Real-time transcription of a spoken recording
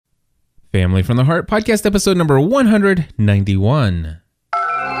Family from the Heart, podcast episode number 191.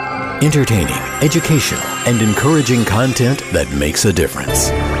 Entertaining, educational, and encouraging content that makes a difference.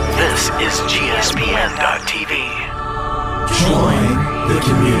 This is GSPN.TV. Join the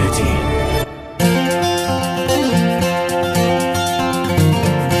community.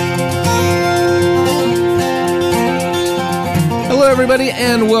 Hello, everybody,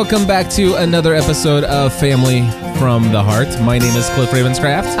 and welcome back to another episode of Family from the Heart. My name is Cliff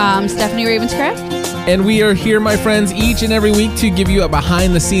Ravenscraft. I'm Stephanie Ravenscraft. And we are here, my friends, each and every week to give you a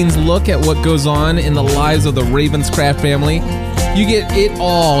behind-the-scenes look at what goes on in the lives of the Ravenscraft family. You get it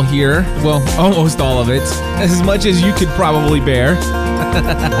all here. Well, almost all of it. As much as you could probably bear.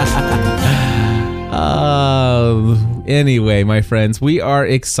 Anyway, my friends, we are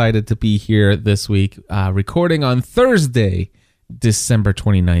excited to be here this week, recording on Thursday, December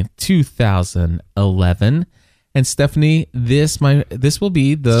 29th, 2011. And Stephanie, this will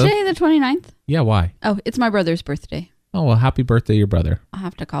be the... Today, the 29th? Yeah, why? Oh, it's my brother's birthday. Oh, well, happy birthday, your brother. I'll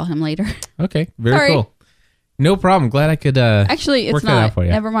have to call him later. Okay, very Sorry. cool. No problem. Glad I could Actually, it's work that out not. for you.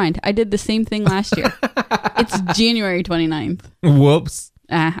 Never mind. I did the same thing last year. It's January 29th. Whoops.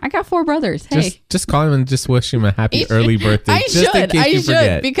 I got 4 brothers. Hey. Just call him and just wish him a happy early birthday. I just in case you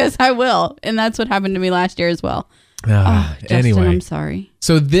forget. because I will. And that's what happened to me last year as well. Justin, Anyway, I'm sorry.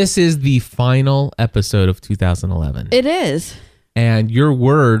 so this is the final episode of 2011. It is. And your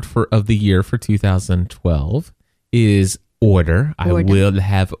word of the year for 2012 is order. I will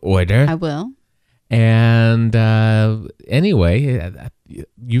have order. I will. And anyway,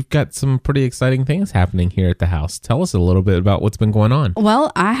 you've got some pretty exciting things happening here at the house. Tell us a little bit about what's been going on.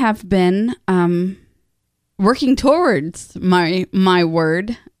 Well, I have been working towards my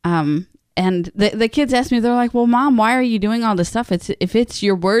word. And the kids asked me, they're like, well, Mom, why are you doing all this stuff? If it's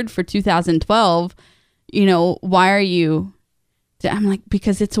your word for 2012, why are you... I'm like,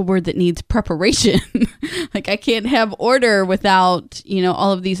 because it's a word that needs preparation. Like, I can't have order without,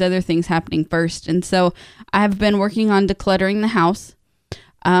 all of these other things happening first. And so I've been working on decluttering the house.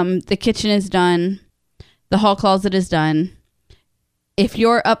 The kitchen is done. The hall closet is done. If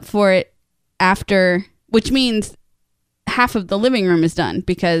you're up for it after, which means half of the living room is done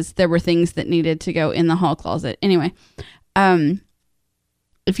because there were things that needed to go in the hall closet. Anyway,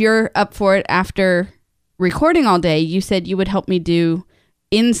 if you're up for it after recording all day, you said you would help me do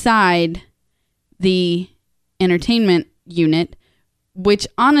inside the entertainment unit, which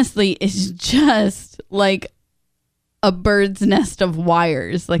honestly is just like a bird's nest of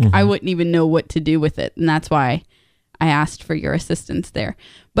wires. Like, I wouldn't even know what to do with it. And that's why I asked for your assistance there.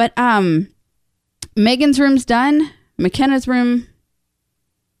 But Megan's room's done. McKenna's room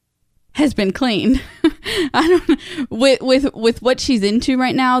has been cleaned. I don't with what she's into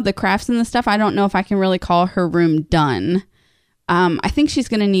right now, the crafts and the stuff. I don't know if I can really call her room done. I think I'm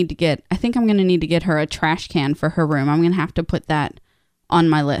going to need to get her a trash can for her room. I'm going to have to put that on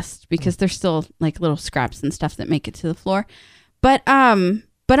my list because there's still like little scraps and stuff that make it to the floor. But I'm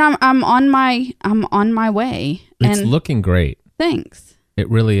on my way. It's and looking great. Thanks. It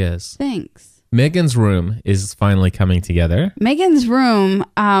really is. Thanks. Megan's room is finally coming together. Megan's room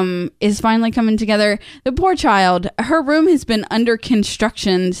is finally coming together. The poor child, her room has been under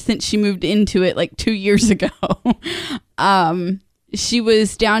construction since she moved into it like 2 years ago. She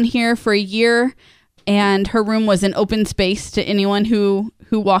was down here for a year, and her room was an open space to anyone who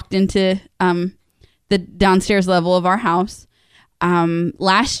walked into the downstairs level of our house.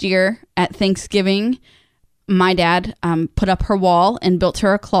 Last year at Thanksgiving, my dad put up her wall and built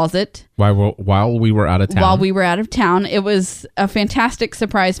her a closet. While we were out of town. While we were out of town. It was a fantastic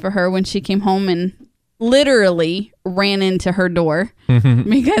surprise for her when she came home and literally ran into her door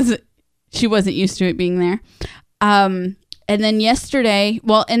because she wasn't used to it being there. And then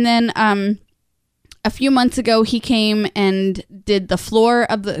a few months ago, he came and did the floor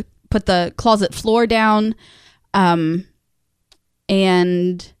put the closet floor down, and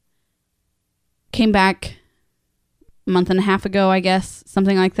came back month and a half ago, I guess,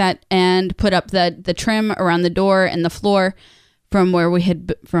 something like that, and put up the trim around the door and the floor from where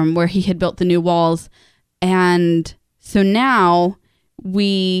he had built the new walls. And so now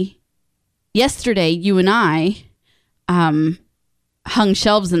yesterday you and I hung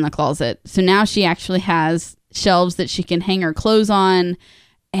shelves in the closet. So now she actually has shelves that she can hang her clothes on,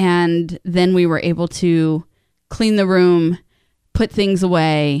 and then we were able to clean the room, put things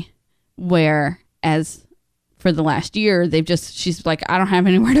away, whereas for the last year, she's like, I don't have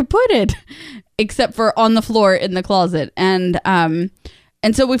anywhere to put it except for on the floor in the closet. And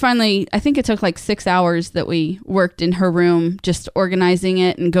so we finally, I think it took like 6 hours that we worked in her room, just organizing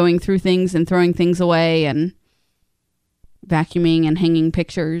it and going through things and throwing things away and vacuuming and hanging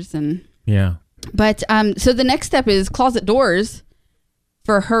pictures. And Yeah. But so the next step is closet doors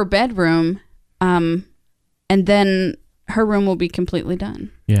for her bedroom, and then her room will be completely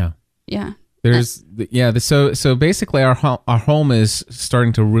done. Yeah. Yeah. So basically our home is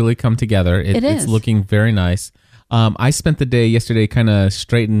starting to really come together. It's looking very nice. I spent the day yesterday kind of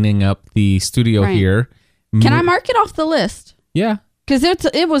straightening up the studio here. Can I mark it off the list? Yeah. Because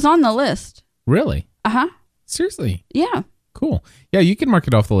it was on the list. Really? Uh-huh. Seriously? Yeah. Cool. Yeah, you can mark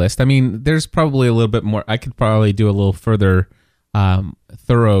it off the list. I mean, there's probably a little bit more. I could probably do a little further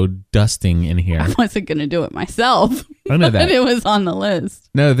thorough dusting in here. I wasn't going to do it myself. I know that. But it was on the list.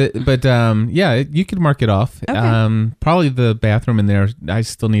 No, yeah, you could mark it off. Okay. Probably the bathroom in there, I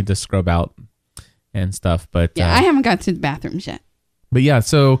still need to scrub out and stuff. But yeah, I haven't got to the bathrooms yet. But yeah,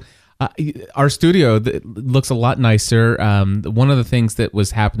 so our studio looks a lot nicer. One of the things that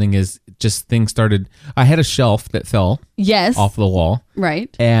was happening is just things started. I had a shelf that fell off the wall.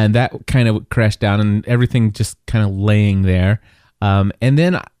 Right. And that kind of crashed down and everything just kind of laying there. And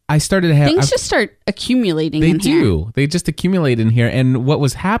then I started to have... Things just start accumulating in here. They do. They just accumulate in here. And what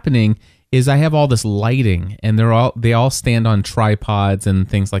was happening is I have all this lighting and they all stand on tripods and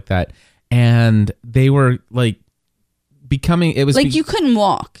things like that. And they were like becoming... It was like you couldn't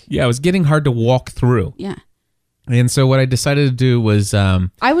walk. Yeah, it was getting hard to walk through. Yeah. And so what I decided to do was...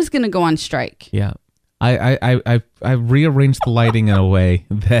 I was going to go on strike. Yeah. I rearranged the lighting in a way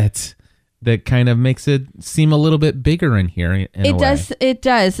that kind of makes it seem a little bit bigger in here. It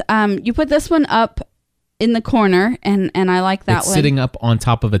does. You put this one up in the corner, and I like that one. Sitting up on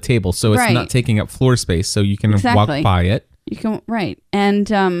top of a table, so it's not taking up floor space, so you can walk by it. You can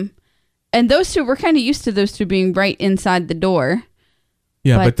and those two, we're kind of used to those two being right inside the door.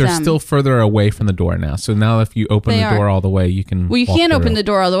 Yeah, but they're still further away from the door now. So now if you open the door all the way, you can. Well, you can't open the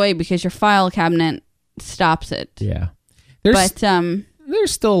door all the way because your file cabinet stops it. Yeah,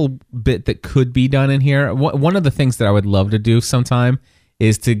 there's still a bit that could be done in here. One of the things that I would love to do sometime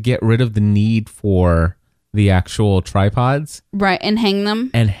is to get rid of the need for the actual tripods. Right, and hang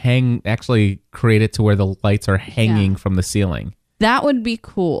them. And actually create it to where the lights are hanging from the ceiling. That would be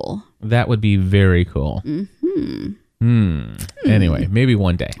cool. That would be very cool. Anyway, maybe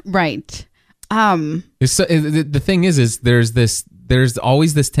one day. Right. The thing is there's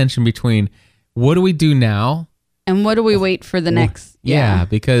always this tension between what do we do now and what do we wait for the next? Yeah,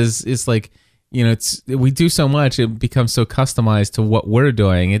 because it's like, we do so much, it becomes so customized to what we're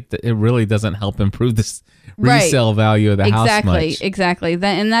doing. It really doesn't help improve this resale value of the house much. Exactly.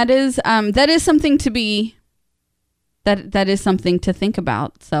 That is something to be. That is something to think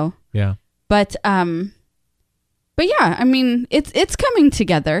about. So yeah. But yeah, I mean, it's coming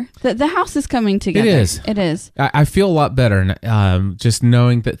together. The house is coming together. It is. I feel a lot better just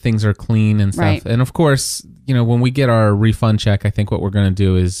knowing that things are clean and stuff. Right. And of course, when we get our refund check, I think what we're going to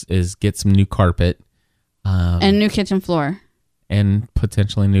do is get some new carpet. And new kitchen floor. And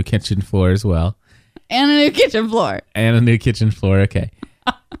potentially new kitchen floor as well. And a new kitchen floor. Okay.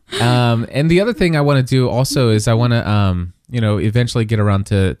 And the other thing I want to do also is I want to, eventually get around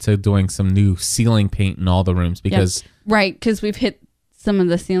to doing some new ceiling paint in all the rooms because... Yep. Right, because we've hit some of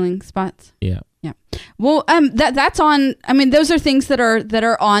the ceiling spots. Yeah. Yeah. Well, that's on... I mean, those are things that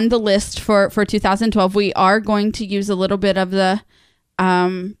are on the list for 2012. We are going to use a little bit of the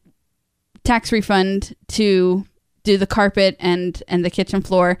tax refund to do the carpet and the kitchen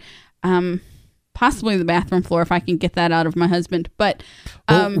floor. Possibly the bathroom floor if I can get that out of my husband. But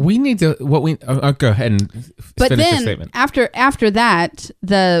we need to. Go ahead and finish the statement. After that,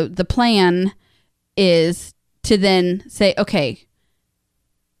 the plan is to then say, okay,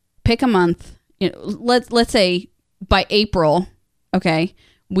 pick a month. Let's say by April, okay,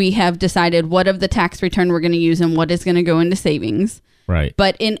 we have decided what of the tax return we're going to use and what is going to go into savings. Right.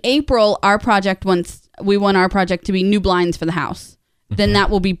 But in April, we want our project to be new blinds for the house. Mm-hmm. Then that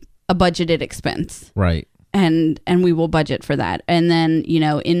will be a budgeted expense. Right. And we will budget for that. And then,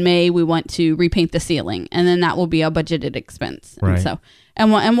 in May we want to repaint the ceiling, and then that will be a budgeted expense. Right. And so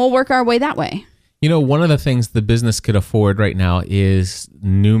we'll work our way that way. One of the things the business could afford right now is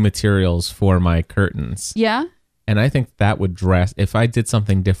new materials for my curtains. Yeah. And I think that would if I did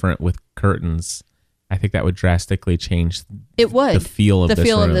something different with curtains, I think that would drastically change the feel of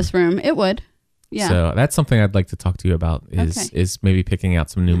this room. It would. Yeah. So that's something I'd like to talk to you about is maybe picking out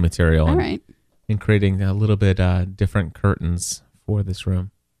some new material and creating a little bit different curtains for this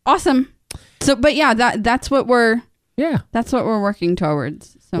room. Awesome. So, but yeah, that's what we're working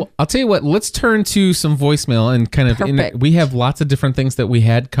towards. So well, I'll tell you what, let's turn to some voicemail and kind of, we have lots of different things that we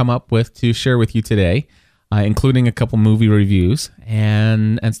had come up with to share with you today, including a couple movie reviews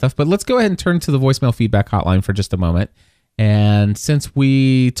and stuff. But let's go ahead and turn to the voicemail feedback hotline for just a moment. And since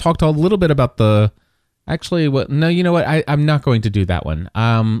we talked a little bit about you know what? I'm not going to do that one.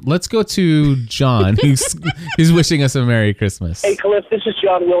 Let's go to John, who's wishing us a Merry Christmas. Hey, Cliff, this is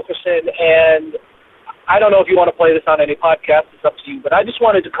John Wilkerson, and I don't know if you want to play this on any podcast. It's up to you. But I just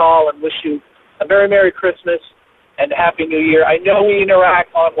wanted to call and wish you a very Merry Christmas and Happy New Year. I know we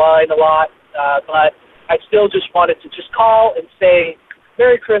interact online a lot, but I still just wanted to just call and say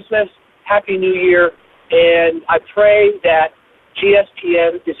Merry Christmas, Happy New Year, and I pray that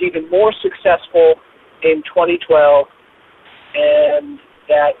GSPN is even more successful in 2012, and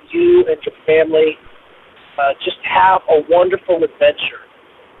that you and your family just have a wonderful adventure,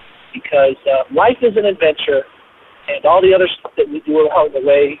 because life is an adventure, and all the other stuff that we do along the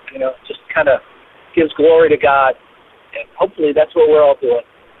way, just kind of gives glory to God, and hopefully that's what we're all doing.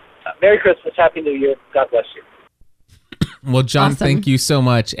 Merry Christmas, Happy New Year, God bless you. Well, John, Awesome. Thank you so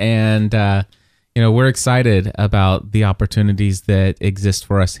much, and we're excited about the opportunities that exist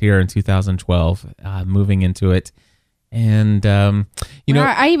for us here in 2012, moving into it. And, I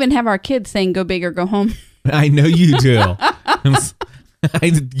even have our kids saying, go big or go home. I know you do.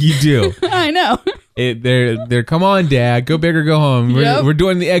 You do. I know. They're come on, Dad, go big or go home. Yep. We're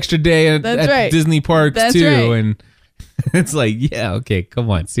doing the extra day at right. Disney parks That's too. right. And it's like, yeah, okay,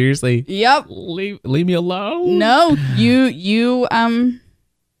 come on. Seriously? Yep. Leave me alone. No, you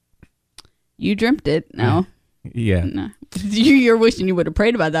dreamt it. No. Yeah. No. You're wishing you would have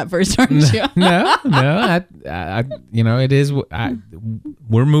prayed about that first, aren't you? No. It is.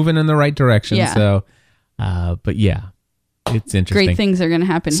 We're moving in the right direction. Yeah. So, but yeah, it's interesting. Great things are going to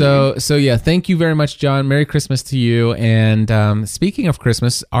happen. So yeah, thank you very much, John. Merry Christmas to you. And speaking of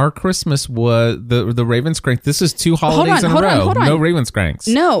Christmas, our Christmas was the Ravenscrank. This is 2 holidays in a row. Hold on. No Ravenscranks.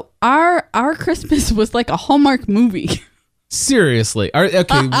 No, our Christmas was like a Hallmark movie. Seriously.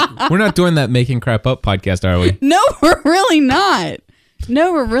 Okay, we're not doing that Making Crap Up podcast, are we? No, we're really not.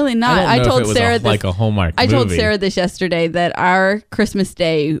 No, we're really not. I don't know told if it was Sarah like a Hallmark I told movie. Sarah this yesterday, that our Christmas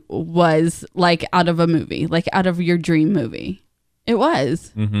day was like out of a movie, like out of your dream movie. It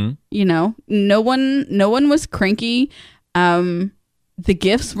was. Mm-hmm. No one was cranky. The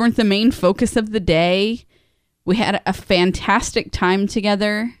gifts weren't the main focus of the day. We had a fantastic time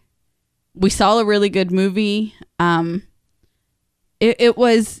together. We saw a really good movie. It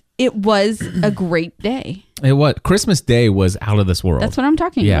was a great day. It was. Christmas Day was out of this world. That's what I'm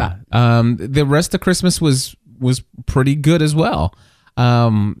talking about. Yeah. The rest of Christmas was pretty good as well.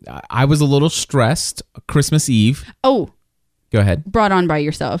 I was a little stressed Christmas Eve. Oh, Go ahead. brought on by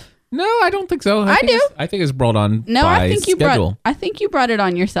yourself. No, I don't think so. I do. I think it's brought on No, by I think you schedule. brought it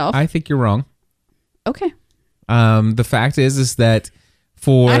on yourself. I think you're wrong. Okay. The fact is that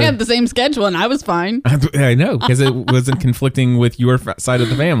for I had the same schedule and I was fine. I know, because it wasn't conflicting with your side of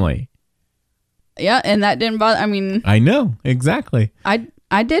the family. Yeah, and that didn't bother. I mean, I know, exactly.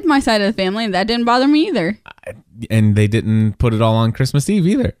 I did my side of the family, and that didn't bother me either. And they didn't put it all on Christmas Eve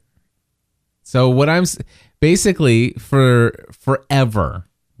either. So what basically for forever,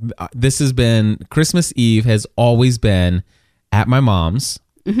 this has been, Christmas Eve has always been at my mom's.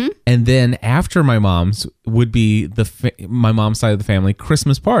 Mm-hmm. And then after my mom's would be my mom's side of the family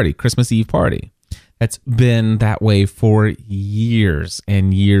Christmas Eve party. That's been that way for years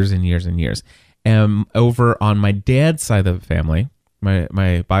and years and years and years. And over on my dad's side of the family, my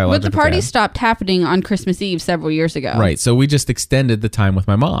biological But the party dad, stopped happening on Christmas Eve several years ago. right? So we just extended the time with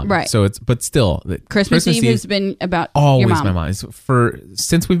my mom, Right. So but still, Christmas Eve has been about always your mom. my mom. It's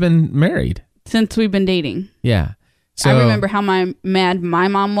since we've been married. Since we've been dating. Yeah. So I remember how mad my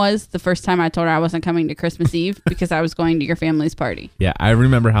mom was the first time I told her I wasn't coming to Christmas Eve because I was going to your family's party. Yeah, I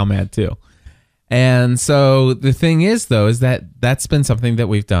remember how mad too. And so the thing is, though, is that that's been something that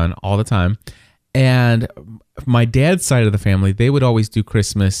we've done all the time. And my dad's side of the family, they would always do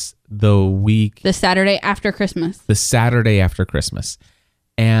Christmas the Saturday after Christmas. the Saturday after Christmas.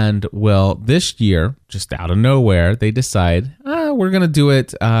 And well, this year, just out of nowhere, they decide, we're going to do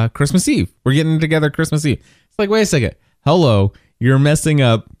it Christmas Eve. We're getting together Christmas Eve. It's like, wait a second. Hello, you're messing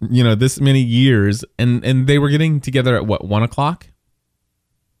up, this many years. And they were getting together at what, 1:00?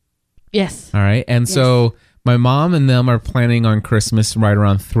 Yes. All right. And so my mom and them are planning on Christmas right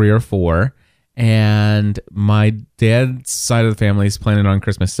around 3 or 4. And my dad's side of the family is planning on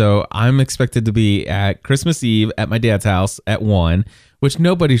Christmas. So I'm expected to be at Christmas Eve at my dad's house at 1, which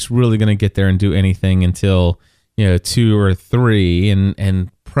nobody's really going to get there and do anything until, 2 or 3.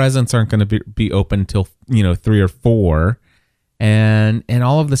 And presents aren't going to be open until, 3 or 4. And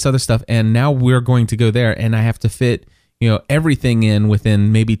all of this other stuff. And now we're going to go there, and I have to fit, everything in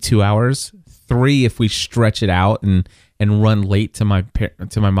within maybe 2 hours, 3 if we stretch it out and run late to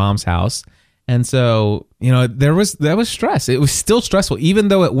my mom's house. And so, that was stress. It was still stressful. Even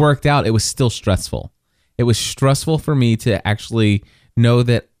though it worked out, it was still stressful. It was stressful for me to actually know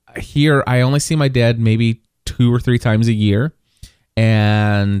that here I only see my dad maybe 2 or 3 times a year.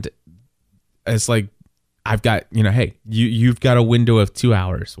 And it's like, I've got, hey, you've got a window of 2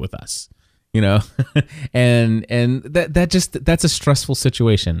 hours with us, and that's a stressful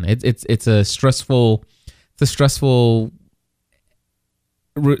situation. It's a stressful,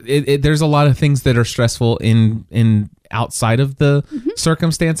 there's a lot of things that are stressful in outside of the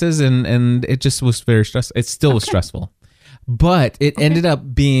circumstances. And it just was very stressful. It still was stressful, but it ended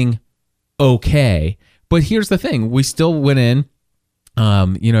up being okay. But here's the thing. We still went in.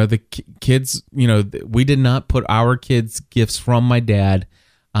 The kids, we did not put our kids' gifts from my dad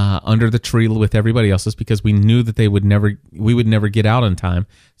under the tree with everybody else's because we knew that we would never get out in time.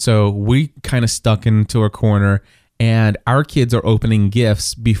 So we kind of stuck into a corner, and our kids are opening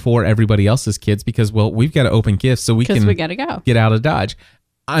gifts before everybody else's kids because, well, we've got to open gifts so we gotta go. Get out of Dodge.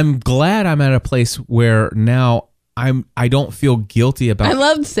 I'm glad I'm at a place where now I don't feel guilty about. I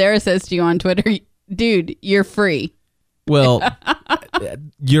love Sarah says to you on Twitter, dude, you're free. Well,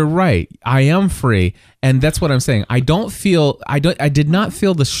 you're right. I am free. And that's what I'm saying. I did not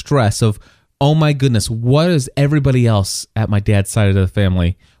feel the stress of, oh my goodness, what is everybody else at my dad's side of the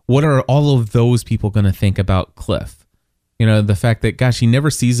family? What are all of those people going to think about Cliff? The fact that, gosh, he never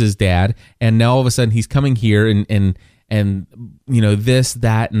sees his dad. And now all of a sudden he's coming here and this,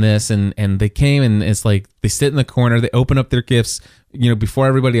 that, and this. And they came and it's like they sit in the corner, they open up their gifts, before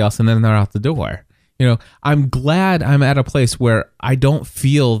everybody else, and then they're out the door. I'm glad I'm at a place where I don't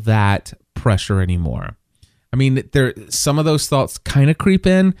feel that pressure anymore. I mean, some of those thoughts kind of creep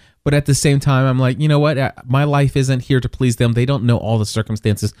in, but at the same time, I'm like, you know what? My life isn't here to please them. They don't know all the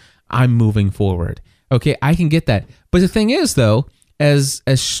circumstances. I'm moving forward. Okay, I can get that. But the thing is, though, as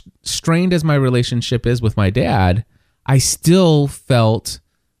strained as my relationship is with my dad, I still felt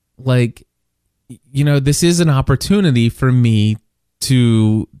like, this is an opportunity for me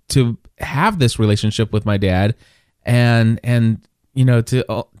to have this relationship with my dad and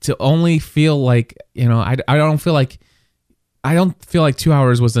to only feel like, I don't feel like 2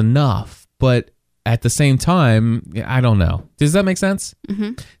 hours was enough, but at the same time, I don't know. Does that make sense?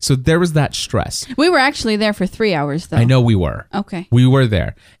 Mm-hmm. So there was that stress. We were actually there for 3 hours though. I know we were. Okay. We were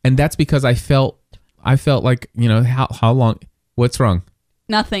there. And that's because I felt like, how long, what's wrong?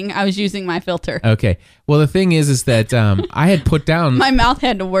 Nothing. I was using my filter. Okay. Well, the thing is that I had put down... My mouth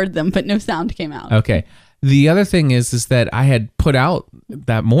had to word them, but no sound came out. Okay. The other thing is that I had put out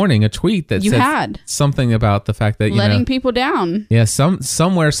that morning a tweet that said something about the fact that, letting people down. Yeah,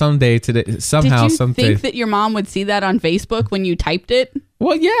 somewhere, someday, today, somehow, someday. Did you think that your mom would see that on Facebook when you typed it?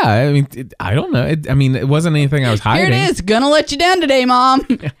 Well, yeah. I mean, I don't know. It wasn't anything I was hiding. Here it is. Gonna let you down today, Mom.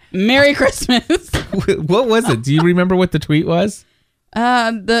 Merry Christmas. What was it? Do you remember what the tweet was?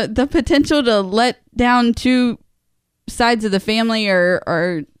 The potential to let down 2 sides of the family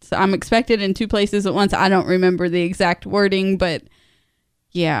or I'm expected in 2 places at once. I don't remember the exact wording, but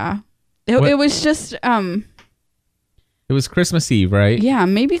yeah, it was just, it was Christmas Eve, right? Yeah.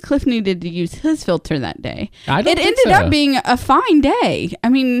 Maybe Cliff needed to use his filter that day. I don't think It ended up being a fine day. I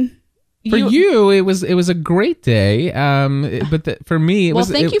mean, for you, it was a great day. But for me, it was.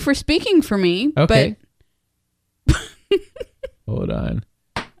 Well, thank you for speaking for me. Okay. But hold on.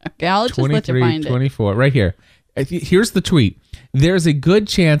 Okay, I'll just let you find 24, right here. Here's the tweet. There's a good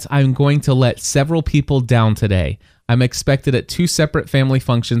chance I'm going to let several people down today. I'm expected at 2 separate family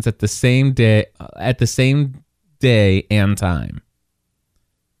functions at the same day and time.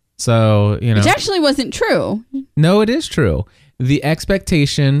 So, Which actually wasn't true. No, it is true. The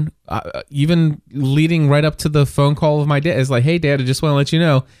expectation, even leading right up to the phone call of my dad, is like, hey, Dad, I just want to let you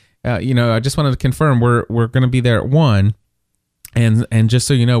know, I just wanted to confirm we're going to be there at 1. And just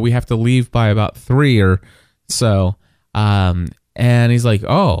so you know, we have to leave by about 3 or so. And he's like,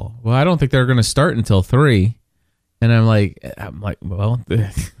 oh, well, I don't think they're going to start until 3. And I'm like, well,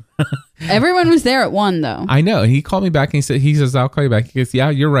 everyone was there at 1 though. I know. He called me back and he says, I'll call you back. He goes, yeah,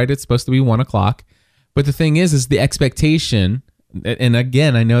 you're right. It's supposed to be 1 o'clock. But the thing is the expectation. And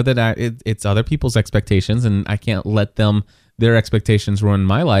again, I know that it's other people's expectations and I can't let their expectations ruin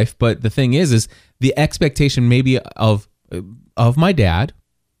my life. But the thing is the expectation maybe of my dad,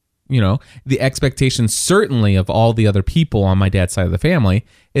 the expectation certainly of all the other people on my dad's side of the family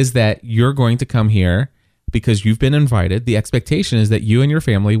is that you're going to come here because you've been invited. The expectation is that you and your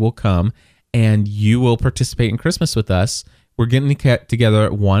family will come and you will participate in Christmas with us. We're getting together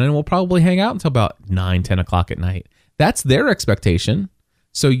at 1 and we'll probably hang out until about 9, 10 o'clock at night. That's their expectation.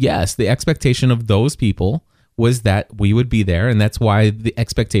 So yes, the expectation of those people was that we would be there. And that's why the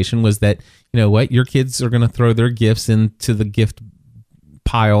expectation was that, you know what, your kids are going to throw their gifts into the gift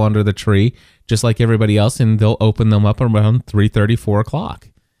pile under the tree, just like everybody else. And they'll open them up around 3:30, 4 o'clock,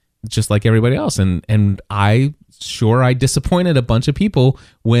 just like everybody else. And I disappointed a bunch of people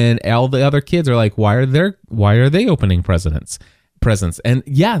when all the other kids are like, why are they opening presents? And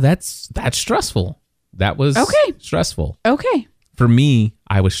yeah, that's stressful. That was stressful. Okay. For me,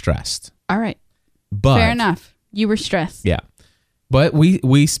 I was stressed. All right. But fair enough. You were stressed. Yeah. But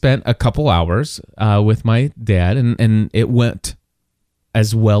we spent a couple hours with my dad, and it went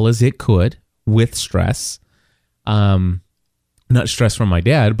as well as it could with stress. Not stress from my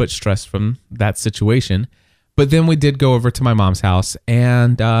dad, but stress from that situation. But then we did go over to my mom's house,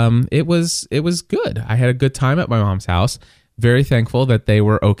 and it was good. I had a good time at my mom's house. Very thankful that they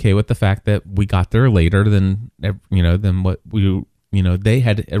were okay with the fact that we got there later than what they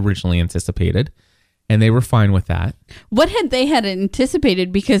had originally anticipated, and they were fine with that. What had they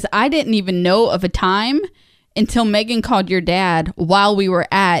anticipated? Because I didn't even know of a time until Megan called your dad while we were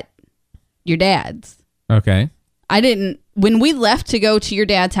at your dad's. Okay. When we left to go to your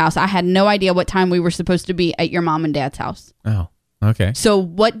dad's house, I had no idea what time we were supposed to be at your mom and dad's house. Oh, okay. So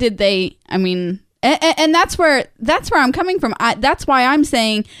what did they, and that's where I'm coming from. That's why I'm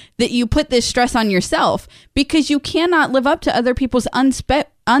saying that you put this stress on yourself, because you cannot live up to other people's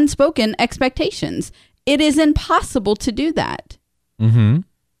unspoken expectations. It is impossible to do that. Mm-hmm.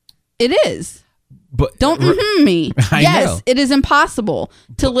 It is. But don't me. Yes, it is impossible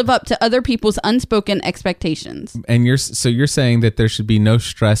to live up to other people's unspoken expectations. And you're saying that there should be no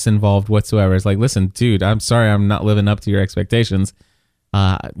stress involved whatsoever. It's like, listen, dude, I'm sorry, I'm not living up to your expectations.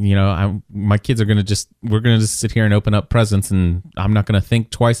 My kids we're gonna just sit here and open up presents, and I'm not gonna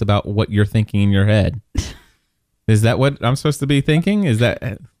think twice about what you're thinking in your head. Is that what I'm supposed to be thinking? Is that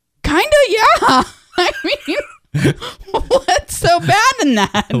kinda? Yeah. I mean, what's so bad in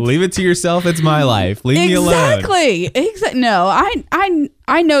that? Leave it to yourself. It's my life. Leave me alone. Exactly. No,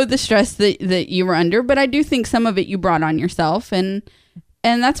 I know the stress that you were under, but I do think some of it you brought on yourself, and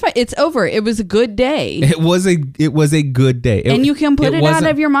that's why it's over. It was a good day. It was a good day. And you can put it out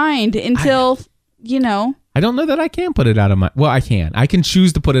of your mind until, I don't know that I can put it out of my... Well, I can. I can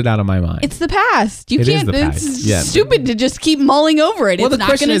choose to put it out of my mind. It's the past. You can't... It's stupid to just keep mulling over it. It's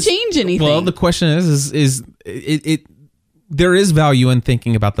not going to change anything. Well, the question is there is value in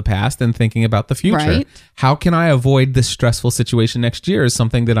thinking about the past and thinking about the future. Right. How can I avoid this stressful situation next year is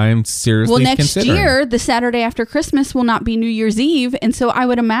something that I am seriously considering. Well, next year, the Saturday after Christmas will not be New Year's Eve, and so I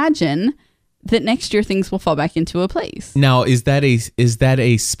would imagine that next year things will fall back into a place. Now, is that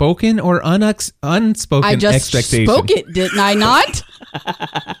a spoken or unspoken I just expectation? Spoke it, didn't I not?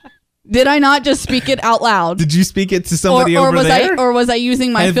 Did I not just speak it out loud? Did you speak it to somebody over there? Or was I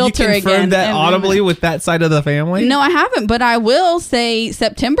using my filter again? Have you confirmed that audibly with that side of the family? No, I haven't, but I will say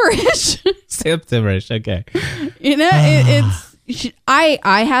September-ish. September-ish, okay.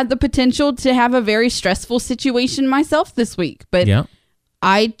 I had the potential to have a very stressful situation myself this week, but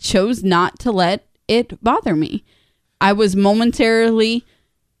I chose not to let it bother me. I was momentarily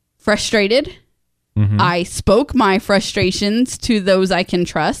frustrated. Mm-hmm. I spoke my frustrations to those I can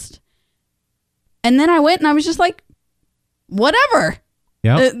trust. And then I went and I was just like, whatever.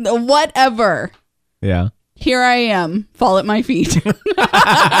 Yeah. Whatever. Yeah. Here I am, fall at my feet. And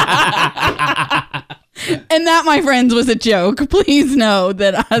that, my friends, was a joke. Please know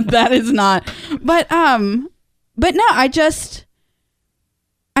that that is not. But no,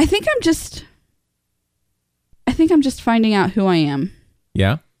 I think I'm just finding out who I am.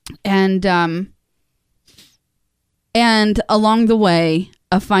 Yeah. And along the way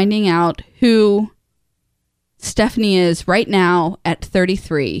of finding out who Stephanie is right now at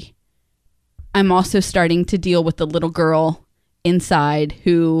 33, I'm also starting to deal with the little girl inside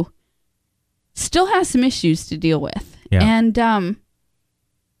who still has some issues to deal with. Yeah. And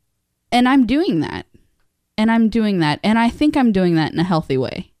I'm doing that. And I think I'm doing that in a healthy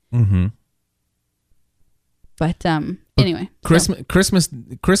way. Mm-hmm. But anyway,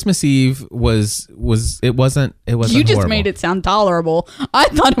 Christmas Eve was it wasn't you just horrible. made it sound tolerable. I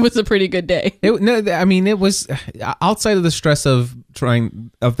thought it was a pretty good day. It was outside of the stress of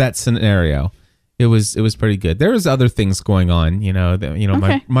that scenario. It was pretty good. There was other things going on,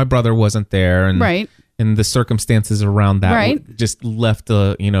 Okay. my brother wasn't there, and right. And the circumstances around that just left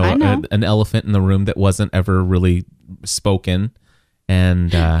an elephant in the room that wasn't ever really spoken.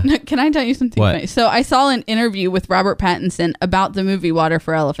 And can I tell you something? What? So I saw an interview with Robert Pattinson about the movie Water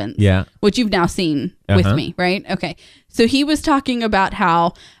for Elephants. Yeah. Which you've now seen with me, right? Okay. So he was talking about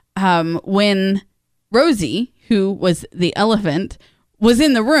how when Rosie, who was the elephant, was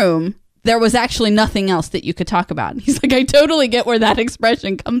in the room, there was actually nothing else that you could talk about. And he's like, I totally get where that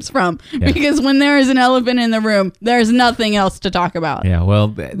expression comes from, because when there is an elephant in the room, there's nothing else to talk about. Yeah, well,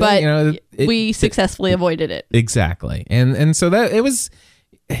 but we successfully avoided it. Exactly. And so that it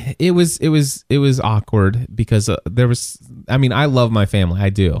was awkward because there was, I mean, I love my family. I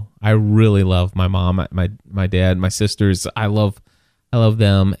do. I really love my mom, my dad, my sisters. I love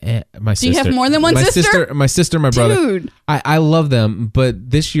them. And my sister. Do you have more than one sister? My sister, my brother. Dude. I love them,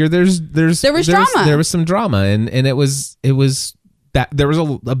 but this year there was drama. There was some drama, and it was that there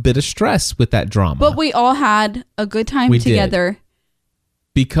was a bit of stress with that drama. But we all had a good time together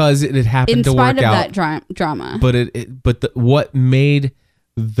because it had happened to work out. In spite of that drama. But what made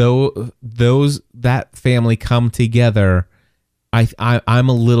that family come together, I'm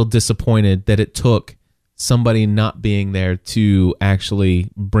a little disappointed that it took somebody not being there to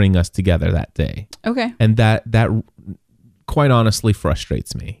actually bring us together that day. Okay. And that quite honestly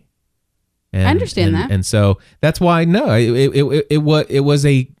frustrates me. And, I understand that. And so that's why it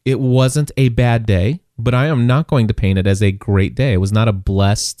wasn't a bad day, but I am not going to paint it as a great day. It was not a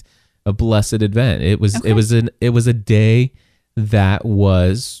blessed event. It was a day that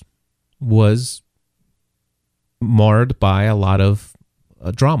was marred by a lot of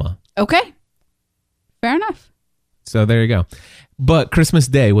drama. Okay. Fair enough. So there you go. But Christmas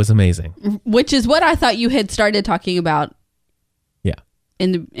Day was amazing. Which is what I thought you had started talking about. Yeah.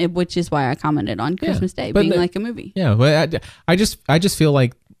 Which is why I commented on Christmas Day being like a movie. Yeah. Well, I just feel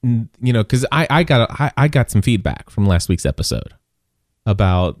like, because I got some feedback from last week's episode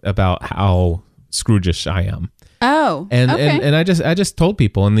about how Scrooge-ish I am. Oh, and okay. and I just told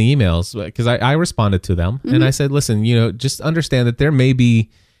people in the emails, because I responded to them, and I said, listen, just understand that there may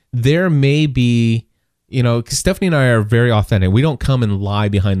be, because Stephanie and I are very authentic. We don't come and lie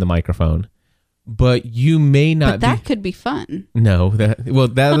behind the microphone, but you may not. But that could be fun. No, that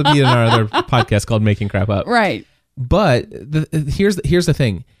would be in our other podcast called Making Crap Up. Right. But here's the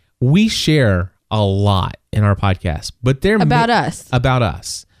thing: we share a lot in our podcast, but about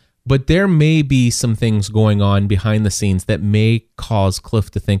us. But there may be some things going on behind the scenes that may cause Cliff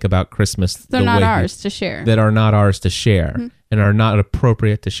to think about Christmas. They're not ours to share. That are not ours to share, and are not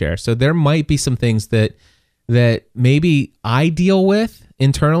appropriate to share. So there might be some things that maybe I deal with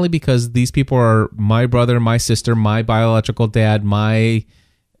internally, because these people are my brother, my sister, my biological dad, my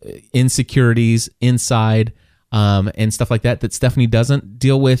insecurities inside, and stuff like that Stephanie doesn't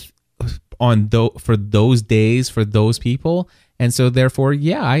deal with for those days, for those people. And so therefore,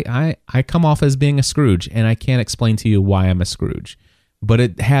 I come off as being a Scrooge, and I can't explain to you why I'm a Scrooge. But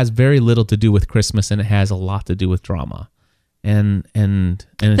it has very little to do with Christmas, and it has a lot to do with drama. And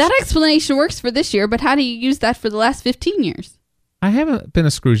that explanation works for this year, but how do you use that for the last 15 years? I haven't been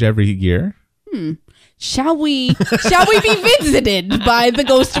a Scrooge every year. Shall we be visited by the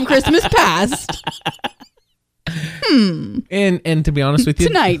ghost of Christmas past? And to be honest with you,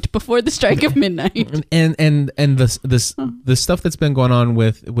 tonight before the strike of midnight, and the stuff that's been going on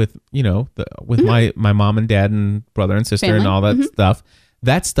with my mom and dad and brother and sister, family, and all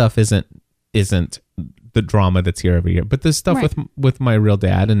that stuff isn't the drama that's here every year. But the stuff with my real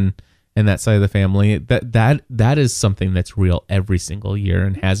dad and that side of the family, that is something that's real every single year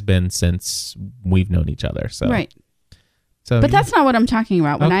and has been since we've known each other. So right. So, but that's not what I'm talking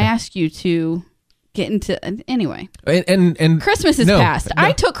about when I ask you to get into anyway. And Christmas is past. No.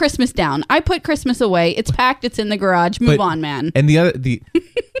 I took Christmas down. I put Christmas away. It's packed. It's in the garage. Move on, man. And the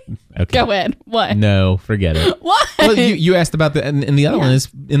okay. Go ahead. What? No, forget it. What? Well, you asked about and the other one is,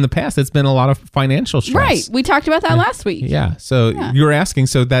 in the past, it's been a lot of financial stress. Right. We talked about that last week. Yeah. So you were asking,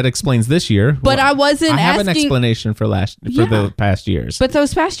 so that explains this year. But I wasn't asking. I have an explanation for the past years. But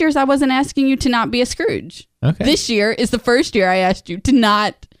those past years, I wasn't asking you to not be a Scrooge. Okay. This year is the first year I asked you to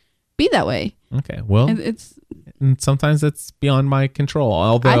not be that way. Okay. Well, and sometimes it's beyond my control.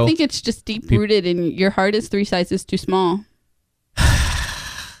 Although I think it's just deep rooted, and your heart is 3 sizes too small.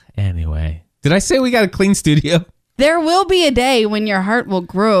 Anyway, did I say we got a clean studio? There will be a day when your heart will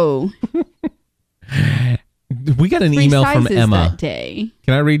grow. We got an email from Emma. That day.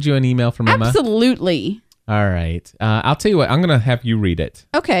 Can I read you an email from Emma? Absolutely. All right. I'll tell you what. I'm going to have you read it.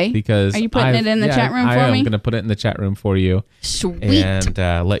 Okay. Because are you putting it in the chat room for me? I'm going to put it in the chat room for you. Sweet. And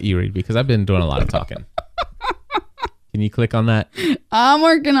let you read, because I've been doing a lot of talking. Can you click on that? I'm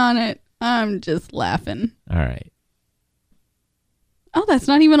working on it. I'm just laughing. All right. Oh, that's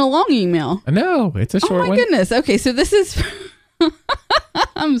not even a long email. No, it's a short one. Oh my goodness. Okay, so this is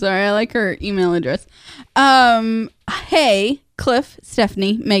I'm sorry, I like her email address. Hey, Cliff,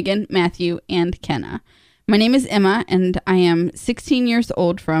 Stephanie, Megan, Matthew, and Kenna. My name is Emma, and I am 16 years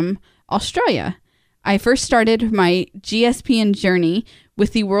old from Australia. I first started my GSPN journey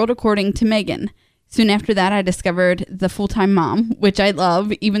with the world according to Megan. Soon after that, I discovered The Full-Time Mom, which I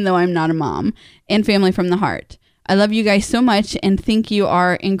love, even though I'm not a mom, and Family from the Heart. I love you guys so much and think you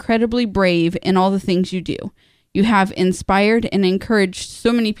are incredibly brave in all the things you do. You have inspired and encouraged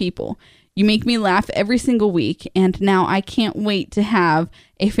so many people. You make me laugh every single week, and now I can't wait to have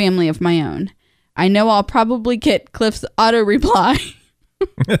a family of my own. I know I'll probably get Cliff's auto reply,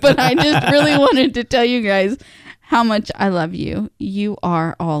 but I just really wanted to tell you guys how much I love you. You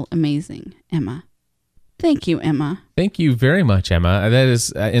are all amazing, Emma. Thank you, Emma. Thank you very much, Emma. That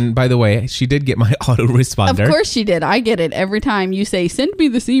is, and by the way, she did get my autoresponder. Of course she did. I get it every time you say, send me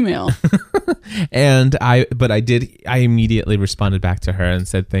this email. And I immediately responded back to her and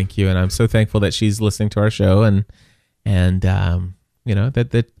said thank you, and I'm so thankful that she's listening to our show and you know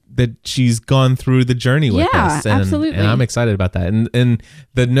that she's gone through the journey with us. Yeah, absolutely. And I'm excited about that. And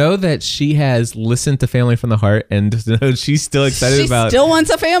the know that she has listened to Family from the Heart and she's still excited about. She still wants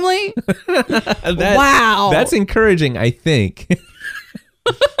a family? Wow. That's encouraging, I think.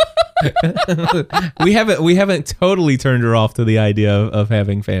 we haven't totally turned her off to the idea of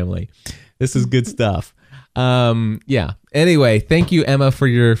having family. This is good stuff. Yeah. Anyway, thank you, Emma, for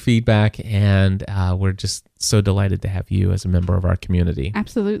your feedback, and we're just so delighted to have you as a member of our community.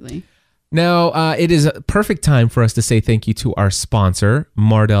 Absolutely. Now, it is a perfect time for us to say thank you to our sponsor,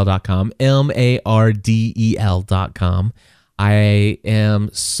 Mardel.com, Mardel.com. I am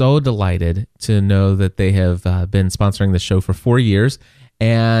so delighted to know that they have been sponsoring the show for 4 years,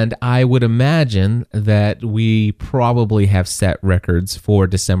 and I would imagine that we probably have set records for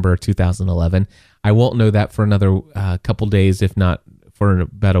December 2011. I won't know that for another couple days, if not for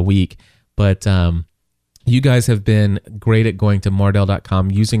about a week. But you guys have been great at going to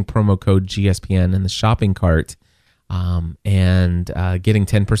Mardel.com, using promo code GSPN in the shopping cart, and getting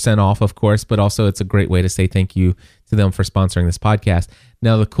 10% off, of course. But also, it's a great way to say thank you to them for sponsoring this podcast.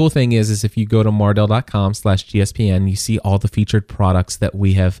 Now, the cool thing is if you go to Mardel.com/GSPN, you see all the featured products that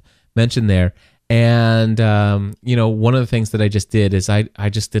we have mentioned there. And, one of the things that I just did is I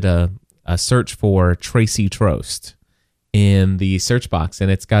just did a search for Tracy Trost in the search box, and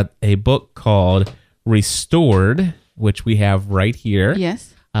it's got a book called Restored, which we have right here.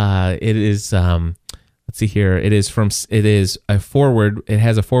 Yes. It is let's see here. It is a foreword. It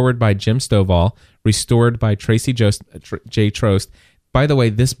has a foreword by Jim Stovall, Restored by Tracy J. Trost. By the way,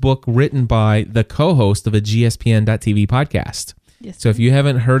 this book written by the co-host of a GSPN.TV podcast. Yes. So if you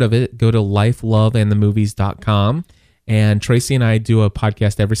haven't heard of it, go to lifeloveandthemovies.com. And Tracy and I do a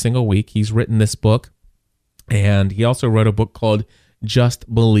podcast every single week. He's written this book, and he also wrote a book called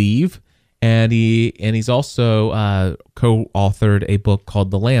Just Believe, and he's also co-authored a book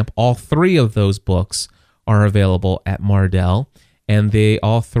called The Lamp. All three of those books are available at Mardel, and they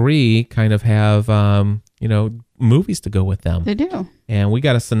all three kind of have movies to go with them. They do. And we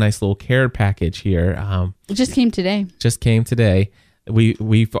got us a nice little care package here. It just came today.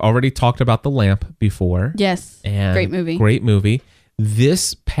 We've already talked about The Lamp before. Yes. And great movie. Great movie.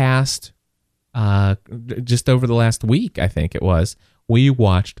 This past, just over the last week, I think it was, we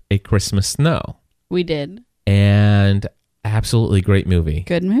watched A Christmas Snow. We did. And absolutely great movie.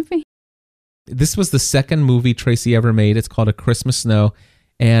 Good movie. This was the second movie Tracy ever made. It's called A Christmas Snow.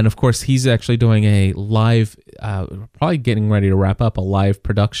 And of course, he's actually doing a live, probably getting ready to wrap up a live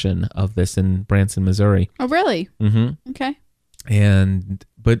production of this in Branson, Missouri. Oh, really? Mm-hmm. Okay.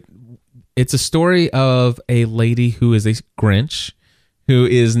 But it's a story of a lady who is a Grinch, who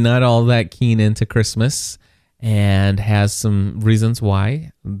is not all that keen into Christmas and has some reasons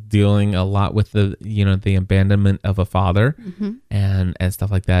why, dealing a lot with the abandonment of a father, mm-hmm. and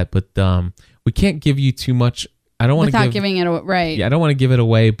stuff like that. But we can't give you too much. I don't want to giving it away. Right. Yeah, I don't want to give it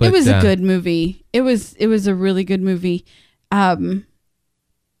away. But it was a good movie. It was a really good movie. And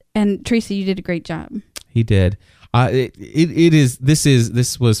Tracy, you did a great job. He did.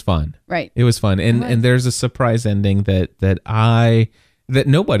 This was fun. Right. It was fun. And there's a surprise ending that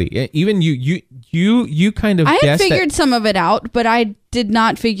nobody, even you kind of guessed. I had figured some of it out, but I did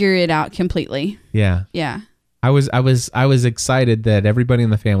not figure it out completely. Yeah. Yeah. I was excited that everybody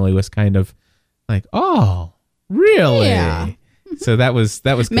in the family was kind of like, "Oh, really?" Yeah. So that was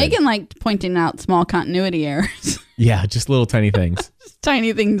good. Megan liked pointing out small continuity errors. Yeah, just little tiny things. Just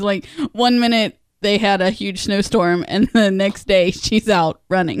tiny things, like 1 minute they had a huge snowstorm and the next day she's out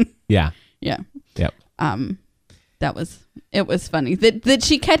running. Yeah. Yeah. Yep. It was funny that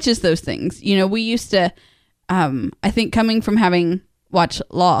she catches those things. We used to, I think, coming from having watched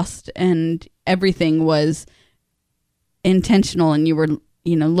Lost, and everything was intentional, and you were,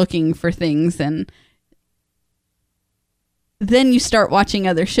 looking for things, and then you start watching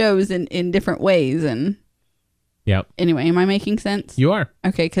other shows in different ways. And Yep. anyway, am I making sense? You are.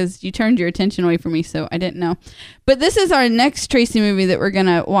 Okay, because you turned your attention away from me, so I didn't know. But this is our next Tracy movie that we're going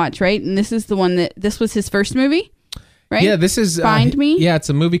to watch, right? And this is the one this was his first movie, right? Yeah, this is Find Me? Yeah, it's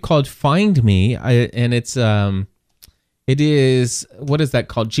a movie called Find Me, and it's it is, what is that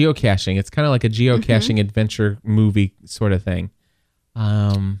called? Geocaching. It's kind of like a geocaching adventure movie sort of thing.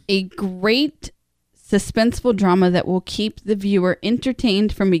 A great suspenseful drama that will keep the viewer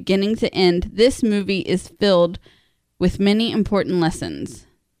entertained from beginning to end. This movie is filled with many important lessons.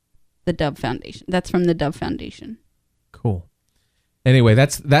 The Dove Foundation. That's from the Dove Foundation. Cool. Anyway,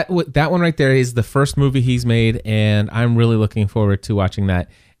 that one right there is the first movie he's made, and I'm really looking forward to watching that.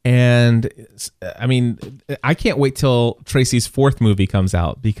 And I mean, I can't wait till Tracy's fourth movie comes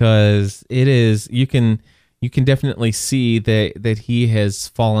out, because it is, you can definitely see that he has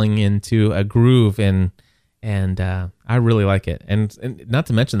fallen into a groove, and I really like it. And not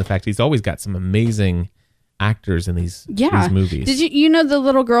to mention the fact he's always got some amazing actors in these movies. Did you know the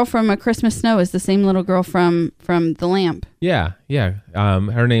little girl from A Christmas Snow is the same little girl from The Lamp? Yeah.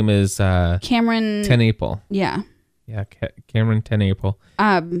 Her name is Cameron TenApel. Yeah. Yeah, Cameron TenApel.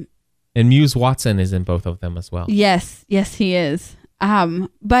 And Muse Watson is in both of them as well. Yes, he is.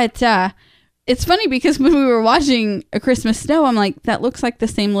 But it's funny because when we were watching A Christmas Snow, I'm like, that looks like the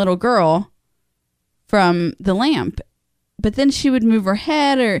same little girl from The Lamp. But then she would move her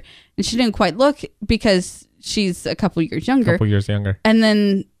head, and she didn't quite look because she's a couple years younger. And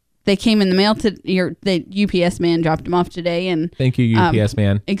then they came in the mail the UPS man dropped them off today. And thank you, UPS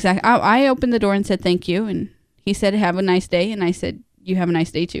man. Exactly. I opened the door and said thank you, and he said, have a nice day. And I said, you have a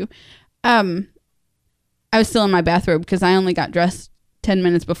nice day too. I was still in my bathrobe because I only got dressed 10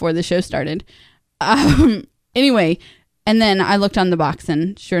 minutes before the show started. Anyway, and then I looked on the box,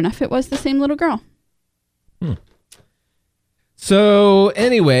 and sure enough, it was the same little girl. So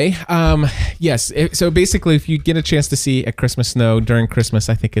anyway, yes. So basically, if you get a chance to see A Christmas Snow during Christmas,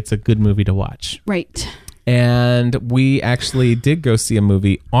 I think it's a good movie to watch. Right. And we actually did go see a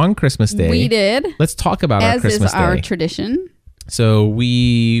movie on Christmas Day. We did. Let's talk about our Christmas Day. As is our tradition. So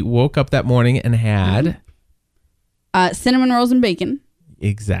we woke up that morning and had cinnamon rolls and bacon.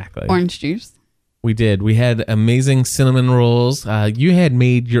 Exactly. Orange juice. We did. We had amazing cinnamon rolls. You had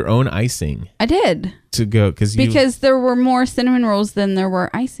made your own icing. I did. To go because there were more cinnamon rolls than there were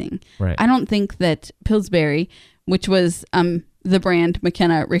icing. Right. I don't think that Pillsbury, which was the brand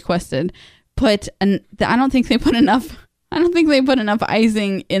McKenna requested, I don't think they put enough. I don't think they put enough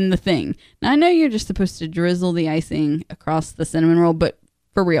icing in the thing. Now I know you're just supposed to drizzle the icing across the cinnamon roll, but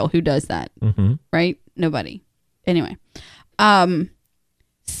for real, who does that? Mm-hmm. Right? Nobody. Anyway,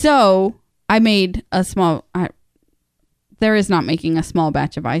 so I made a small. There is not making a small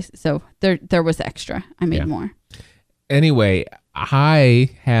batch of ice, so there was extra. I made more. Anyway,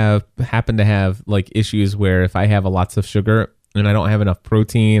 I happen to have like issues where if I have lots of sugar and I don't have enough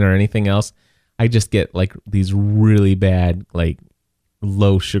protein or anything else, I just get like these really bad like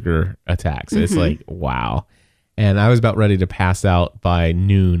low sugar attacks. Mm-hmm. It's like, wow. And I was about ready to pass out by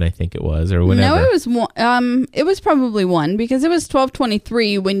noon, I think it was, or whenever. No, it was one. It was probably 1 because it was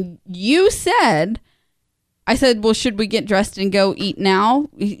 12:23 when you said. I said, well, should we get dressed and go eat now?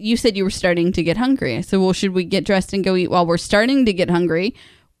 You said you were starting to get hungry. I said, well, should we get dressed and go eat while we're starting to get hungry?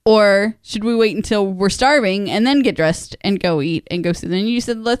 Or should we wait until we're starving and then get dressed and go eat and go sit? Then you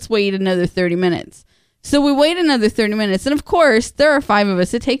said, let's wait another 30 minutes. So we wait another 30 minutes. And of course, there are 5 of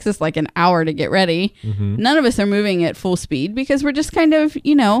us. It takes us like an hour to get ready. Mm-hmm. None of us are moving at full speed because we're just kind of,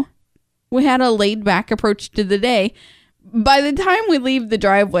 we had a laid back approach to the day. By the time we leave the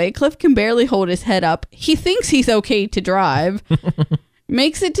driveway, Cliff can barely hold his head up. He thinks he's okay to drive.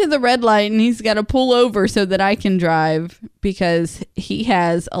 Makes it to the red light, and he's got to pull over so that I can drive because he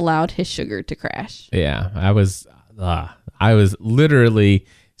has allowed his sugar to crash. Yeah, I was literally...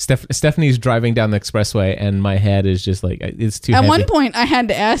 Stephanie's driving down the expressway, and my head is just like, it's too heavy. At one point, I had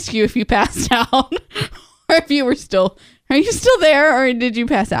to ask you if you passed out or if you were still... Are you still there, or did you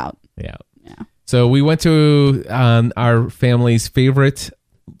pass out? Yeah. So we went to our family's favorite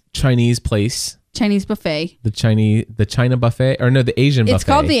Chinese place. Chinese buffet. The China buffet, or no, the Asian buffet. It's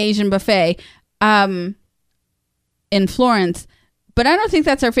called the Asian buffet in Florence, but I don't think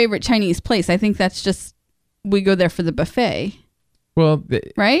that's our favorite Chinese place. I think that's just, we go there for the buffet. Well,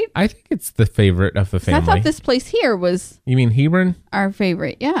 right? I think it's the favorite of the family. I thought this place here was... You mean Hebron? Our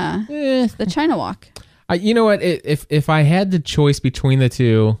favorite, yeah. The China Walk. You know what? If I had the choice between the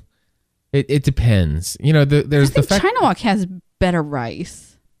two... It depends. There's the fact China Walk has better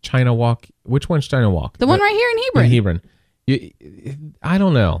rice. China Walk. Which one's China Walk? The one right here in Hebron. I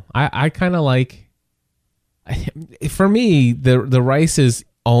don't know. I kind of like for me, the rice is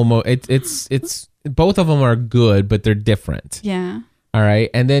almost it's both of them are good, but they're different. Yeah. All right,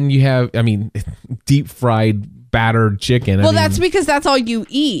 and then you have, deep fried battered chicken. Well, that's because that's all you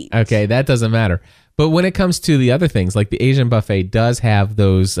eat. Okay, that doesn't matter. But when it comes to the other things, like the Asian buffet does have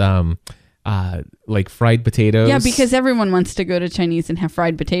those like fried potatoes. Yeah, because everyone wants to go to Chinese and have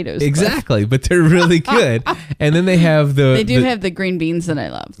fried potatoes. Exactly, but they're really good. And then they have They do have the green beans that I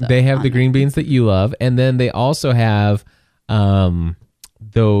love. Though, they have the green beans that you love, and then they also have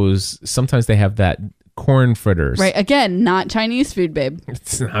those. Sometimes they have that corn fritters. Right. Again, not Chinese food, babe.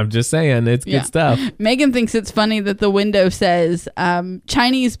 I'm just saying, it's good stuff. Megan thinks it's funny that the window says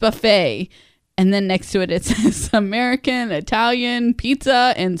Chinese buffet, and then next to it says American, Italian,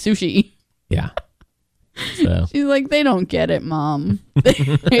 pizza, and sushi. Yeah. So she's like, they don't get it, Mom.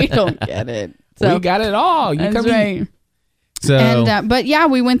 They don't get it. So we got it all. You that's come right. eat. So, and but yeah,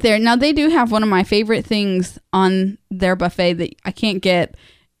 we went there. Now they do have one of my favorite things on their buffet that I can't get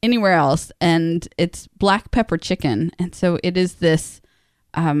anywhere else, and it's black pepper chicken. And so it is this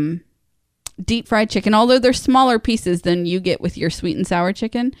deep fried chicken, although they're smaller pieces than you get with your sweet and sour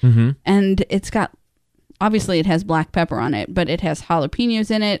chicken. Mm-hmm. And it's got, obviously it has black pepper on it, but it has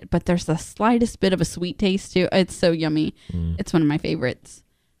jalapenos in it, but there's the slightest bit of a sweet taste too. It's so yummy. It's one of my favorites,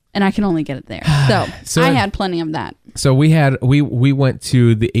 and I can only get it there. So I had plenty of that. So we went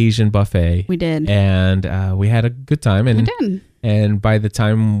to the Asian buffet. We did. And we had a good time. And we did. And by the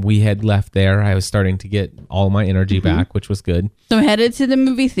time we had left there, I was starting to get all my energy back, which was good. So we headed to the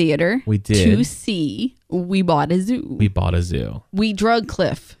movie theater. We did. To see We Bought a Zoo. We bought a zoo. We drug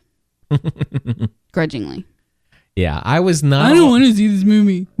Cliff. Grudgingly. Yeah, I was not. I don't want to see this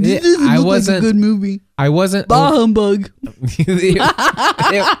movie. This doesn't look like a good movie. I wasn't. Bah humbug.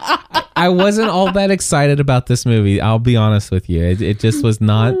 I wasn't all that excited about this movie. I'll be honest with you. It just was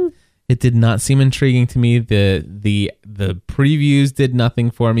not. It did not seem intriguing to me. The previews did nothing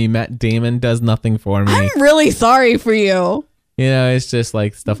for me. Matt Damon does nothing for me. I'm really sorry for you. You know, it's just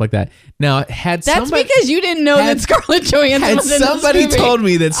like stuff like that. Now, that's because you didn't know that Scarlett Johansson was in this movie. Somebody told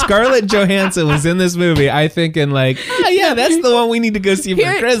me that Scarlett Johansson was in this movie, I thinking like, oh yeah, that's the one we need to go see for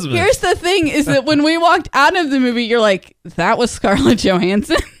Christmas. Here's the thing: is that when we walked out of the movie, you're like, that was Scarlett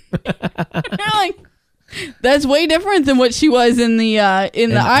Johansson. You're like, that's way different than what she was in the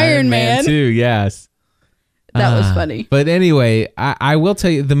Iron Man too. Yes, that was funny. But anyway, I will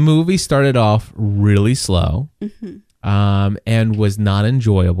tell you, the movie started off really slow. Mm-hmm. And was not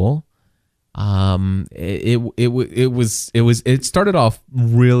enjoyable. It started off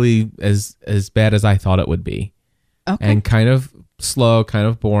really as bad as I thought it would be, and kind of slow, kind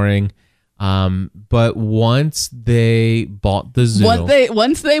of boring. But once they bought the zoo,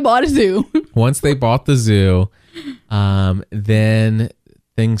 once they bought the zoo, then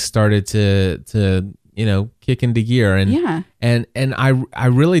things started to kick into gear, and I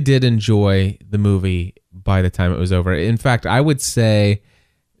really did enjoy the movie. By the time it was over, in fact, I would say,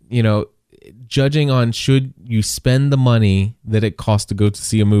 judging on should you spend the money that it costs to go to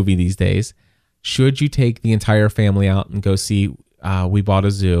see a movie these days, should you take the entire family out and go see We Bought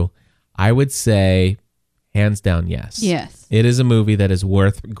a Zoo? I would say, hands down, yes. Yes. It is a movie that is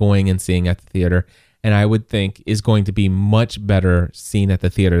worth going and seeing at the theater, and I would think is going to be much better seen at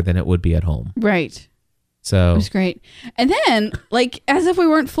the theater than it would be at home. Right. So it was great. And then, like, as if we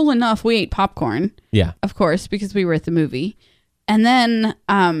weren't full enough, we ate popcorn. Yeah. Of course, because we were at the movie. And then,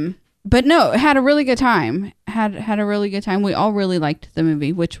 but no, had a really good time. Had a really good time. We all really liked the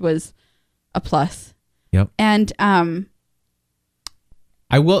movie, which was a plus. Yep. And I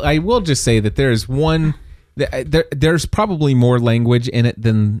will just say that there's one. There's probably more language in it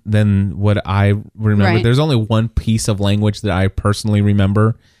than what I remember. Right. There's only one piece of language that I personally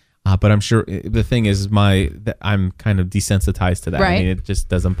remember. But I'm sure the thing is I'm kind of desensitized to that. Right. I mean, it just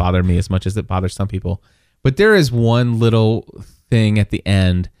doesn't bother me as much as it bothers some people. But there is one little thing at the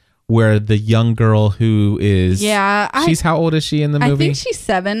end where the young girl who is... she's how old is she in the movie? I think she's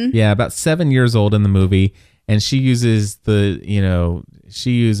 7. Yeah, about 7 years old in the movie. And she uses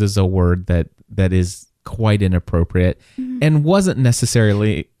a word that is quite inappropriate and wasn't necessary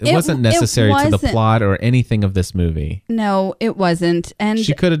to the plot or anything of this movie. No, it wasn't. And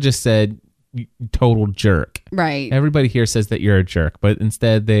she could have just said total jerk. Right. Everybody here says that you're a jerk, but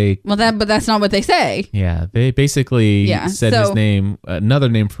instead but that's not what they say. Yeah, they basically said his name, another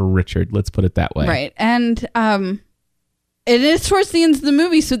name for Richard, let's put it that way. Right. And it is towards the end of the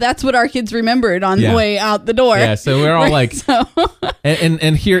movie, so that's what our kids remembered on the way out the door. Yeah, so we're all like,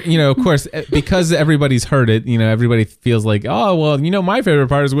 and here, of course, because everybody's heard it, everybody feels like, oh, well, my favorite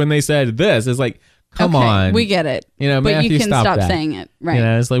part is when they said this. It's like, Come Okay, on. we get it. You know, but Matthew, you can stop that. saying it, right? You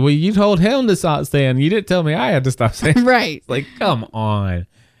know, it's like, well, you told him to stop saying. You didn't tell me I had to stop saying. Right. It's like, come on.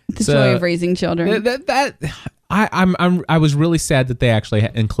 The joy of raising children. I was really sad that they actually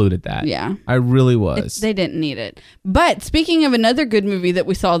included that. Yeah. I really was. They didn't need it. But speaking of another good movie that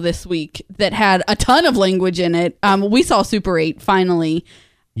we saw this week that had a ton of language in it, we saw Super 8 finally.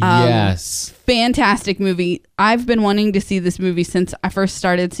 Yes. Fantastic movie. I've been wanting to see this movie since I first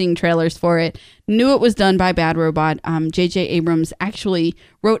started seeing trailers for it. Knew it was done by Bad Robot. J.J. Abrams actually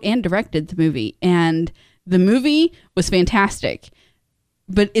wrote and directed the movie. And the movie was fantastic.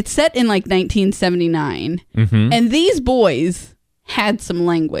 But it's set in like 1979. Mm-hmm. And these boys had some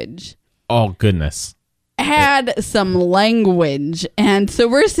language. Oh, goodness. Had some language. And so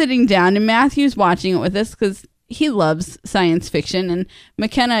we're sitting down and Matthew's watching it with us because he loves science fiction. And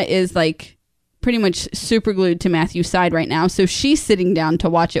McKenna is like pretty much super glued to Matthew's side right now. So she's sitting down to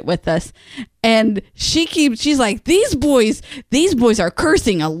watch it with us. And she's like, these boys are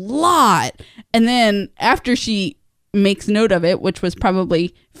cursing a lot. And then after she makes note of it, which was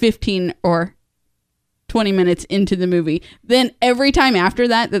probably 15 or 20 minutes into the movie, then every time after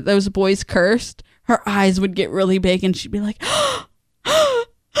that those boys cursed, her eyes would get really big and she'd be like,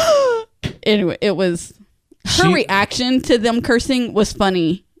 anyway, it was her reaction to them cursing was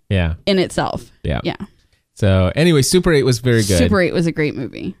funny. Yeah. In itself. Yeah. Yeah. So anyway, Super 8 was very good. Super 8 was a great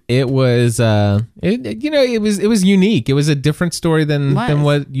movie. It was, it was unique. It was a different story than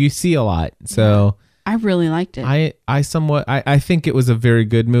what you see a lot. So I really liked it. I think it was a very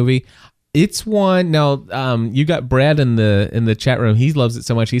good movie. It's one now. You got Brad in the chat room. He loves it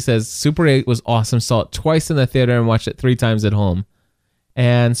so much. He says Super 8 was awesome. Saw it twice in the theater and watched it 3 times at home.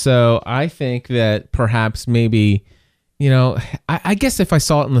 And so I think that perhaps maybe, I guess if I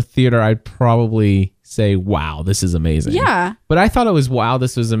saw it in the theater, I'd probably say, wow, this is amazing. Yeah. But I thought it was, wow,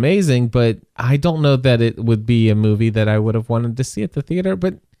 this was amazing. But I don't know that it would be a movie that I would have wanted to see at the theater.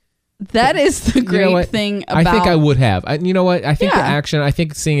 But that is the great thing about... I think I would have. You know what? I think the action, I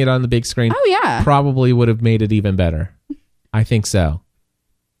think seeing it on the big screen probably would have made it even better. I think so.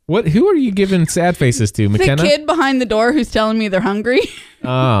 Who are you giving sad faces to, McKenna? The kid behind the door who's telling me they're hungry.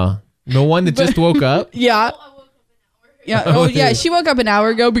 Oh, the one that just woke up? Yeah. Yeah. Oh, yeah. She woke up an hour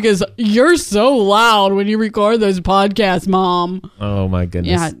ago because you're so loud when you record those podcasts, Mom. Oh, my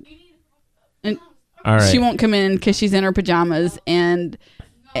goodness. Yeah. And all right. She won't come in because she's in her pajamas. And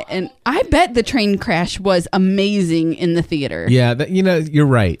I bet the train crash was amazing in the theater. Yeah. You're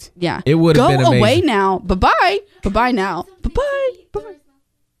right. Yeah. It would have been amazing. Go away now. Bye-bye. Bye-bye now. Bye-bye.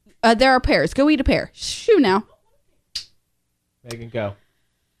 Bye-bye. There are pears. Go eat a pear. Shoo now. Megan, go.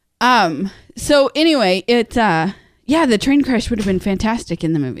 So anyway, the train crash would have been fantastic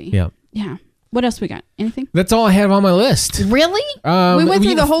in the movie. Yeah. Yeah. What else we got? Anything? That's all I have on my list. Really? We went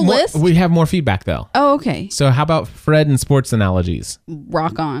through the whole list? We have more feedback, though. Oh, okay. So how about Fred and sports analogies?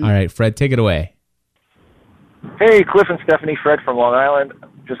 Rock on. All right, Fred, take it away. Hey, Cliff and Stephanie, Fred from Long Island.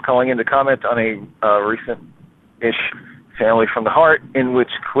 Just calling in to comment on a recent-ish Family from the Heart, in which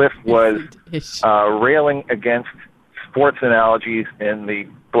Cliff was railing against sports analogies in the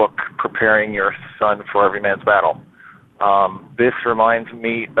book Preparing Your Son for Every Man's Battle. This reminds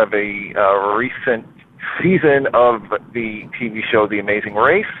me of a recent season of the TV show The Amazing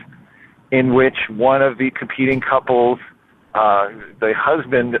Race, in which one of the competing couples, the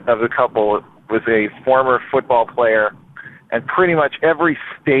husband of the couple, was a former football player, and pretty much every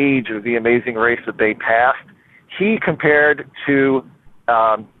stage of The Amazing Race that they passed, he compared to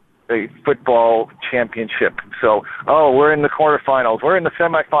a football championship. So, we're in the quarterfinals. We're in the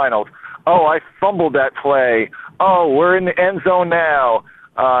semifinals. Oh, I fumbled that play. Oh, we're in the end zone now.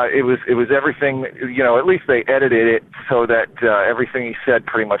 It was everything, at least they edited it so that everything he said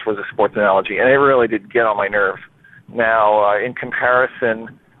pretty much was a sports analogy. And it really did get on my nerves. Now, in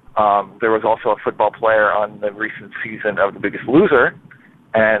comparison, there was also a football player on the recent season of The Biggest Loser,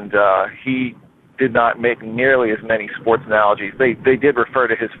 and he did not make nearly as many sports analogies. They did refer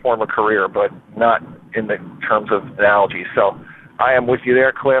to his former career, but not in the terms of analogies. So I am with you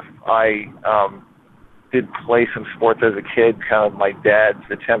there, Cliff. I did play some sports as a kid, kind of my dad's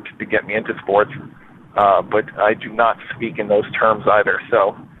attempt to get me into sports, but I do not speak in those terms either.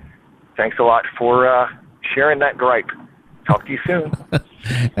 So thanks a lot for sharing that gripe. Talk to you soon.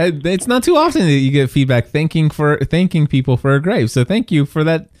 It's not too often that you get feedback thanking people for a gripe. So thank you for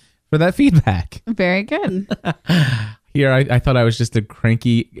that feedback. Very good. Here, I thought I was just a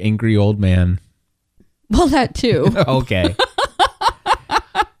cranky, angry old man. Well, that too. Okay.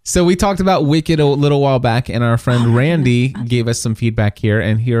 So we talked about Wicked a little while back, and our friend Randy gave us some feedback here,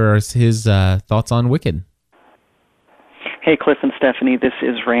 and here are his thoughts on Wicked. Hey, Cliff and Stephanie, this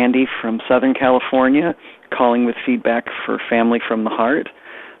is Randy from Southern California, calling with feedback for Family from the Heart.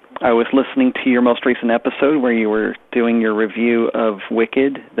 I was listening to your most recent episode where you were doing your review of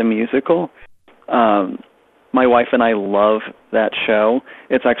Wicked, the musical. My wife and I love that show.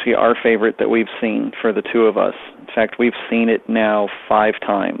 It's actually our favorite that we've seen for the two of us. In fact, we've seen it now 5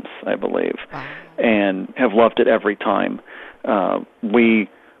 times, I believe, and have loved it every time. We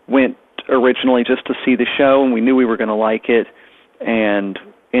went originally just to see the show, and we knew we were going to like it, and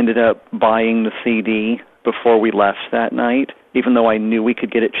ended up buying the CD before we left that night, even though I knew we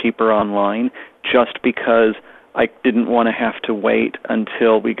could get it cheaper online, just because I didn't want to have to wait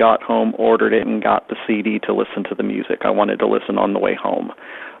until we got home, ordered it, and got the CD to listen to the music. I wanted to listen on the way home.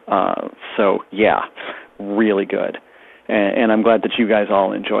 So, yeah, really good. And I'm glad that you guys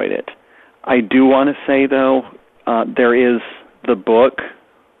all enjoyed it. I do want to say, though, there is the book,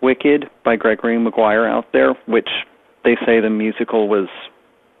 Wicked, by Gregory Maguire out there, which they say the musical was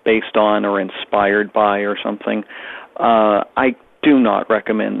based on or inspired by or something. I do not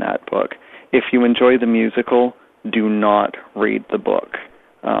recommend that book. If you enjoy the musical, do not read the book.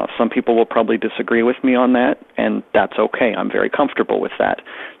 Some people will probably disagree with me on that, and that's okay. I'm very comfortable with that,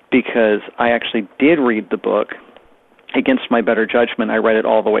 because I actually did read the book. Against my better judgment, I read it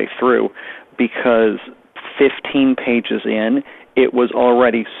all the way through, because 15 pages in, it was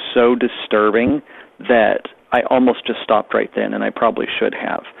already so disturbing that I almost just stopped right then, and I probably should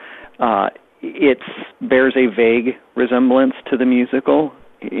have. It bears a vague resemblance to the musical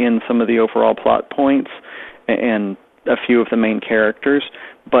in some of the overall plot points and a few of the main characters,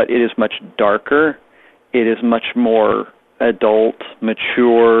 but it is much darker. It is much more adult,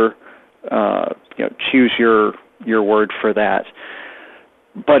 mature, choose your word for that.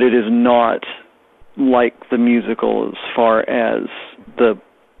 But it is not like the musical as far as the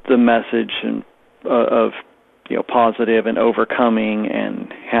message and of positive and overcoming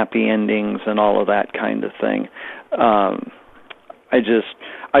and happy endings and all of that kind of thing. I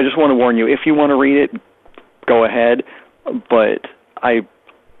just want to warn you, if you want to read it, go ahead, but I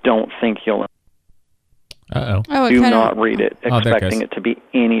don't think you'll. Do not read it expecting it to be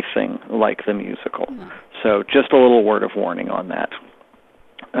anything like the musical. No. So just a little word of warning on that.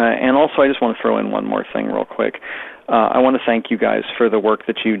 And also, I just want to throw in one more thing real quick. I want to thank you guys for the work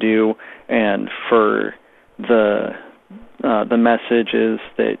that you do and for the messages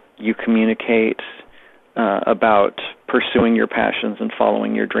that you communicate about pursuing your passions and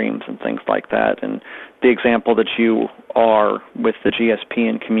following your dreams and things like that, and the example that you are with the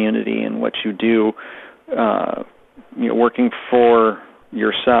GSPN community and what you do, working for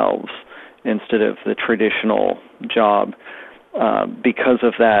yourselves instead of the traditional job. Because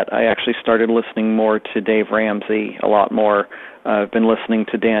of that, I actually started listening more to Dave Ramsey, a lot more. I've been listening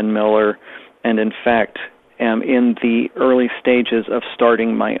to Dan Miller, and in fact am in the early stages of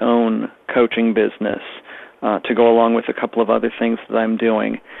starting my own coaching business to go along with a couple of other things that I'm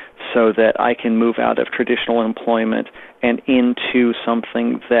doing so that I can move out of traditional employment and into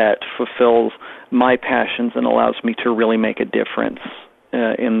something that fulfills my passions and allows me to really make a difference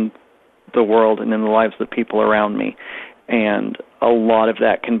in the world and in the lives of the people around me. And a lot of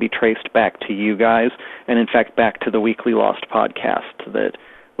that can be traced back to you guys, and in fact back to the Weekly Lost podcast. That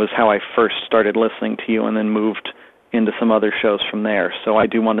was how I first started listening to you and then moved into some other shows from there. So I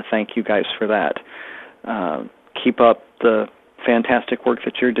do want to thank you guys for that. Keep up the fantastic work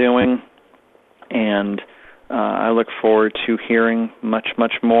that you're doing, and I look forward to hearing much,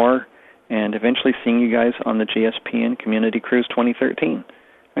 much more and eventually seeing you guys on the GSPN Community Cruise 2013. All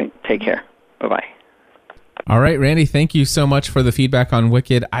right, take care. Bye-bye. All right, Randy, thank you so much for the feedback on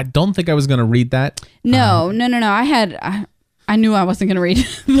Wicked. I don't think I was going to read that. No. I knew I wasn't going to read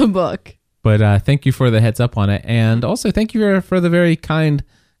the book. But thank you for the heads up on it. And also thank you for the very kind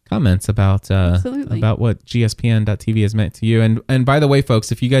comments about what GSPN.TV has meant to you. And by the way,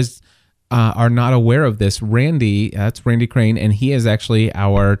 folks, if you guys are not aware of this, Randy, that's Randy Crane, and he is actually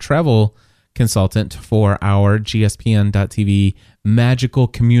our travel consultant for our GSPN.TV Magical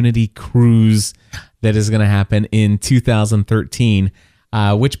Community Cruise that is going to happen in 2013.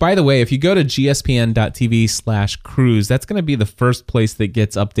 Which, by the way, if you go to gspn.tv/cruise, that's going to be the first place that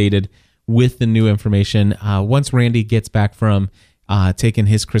gets updated with the new information. Once Randy gets back from taking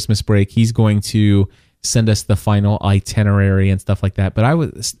his Christmas break, he's going to send us the final itinerary and stuff like that.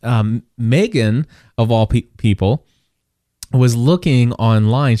 But Megan, of all people, was looking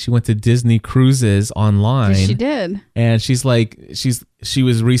online. She went to Disney Cruises online. She did. And she's like, she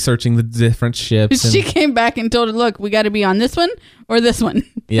was researching the different ships. She came back and told her, look, we got to be on this one or this one.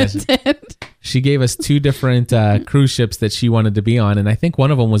 Yes. She gave us two different cruise ships that she wanted to be on. And I think one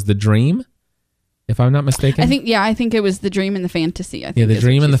of them was the Dream. if I'm not mistaken. I think it was the Dream and the Fantasy. I think the is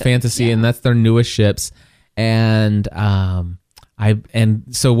Dream what and she the said. Fantasy, Yeah. and that's their newest ships. And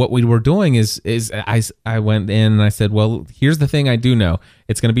so what we were doing is I went in and I said, well, here's the thing I do know.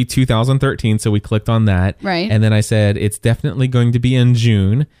 It's going to be 2013, so we clicked on that. Right. And then I said, it's definitely going to be in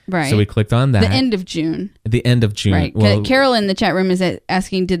June. Right. So we clicked on that. The end of June. The end of June. Right. Well, Carol in the chat room is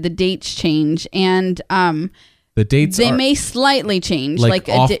asking, did the dates change? And the dates they are may slightly change, like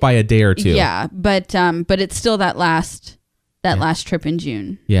off by a day or two. Yeah, but it's still that last trip in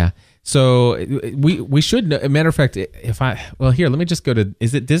June. Yeah. So we should know. Matter of fact, here, let me just go to,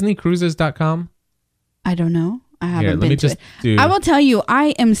 is it DisneyCruises.com? I don't know. I haven't Here, let been me to just it. do. I will tell you, I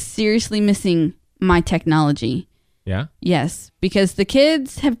am seriously missing my technology. Yeah. Yes, because the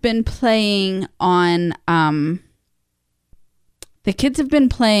kids have been playing on the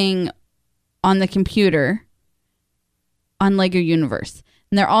computer on Lego Universe.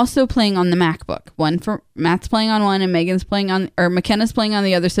 And they're also playing on the MacBook. Matt's playing on one and McKenna's playing on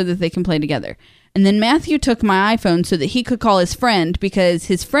the other so that they can play together. And then Matthew took my iPhone so that he could call his friend because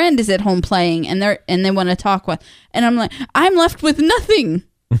his friend is at home playing and they want to talk with. And I'm like, I'm left with nothing.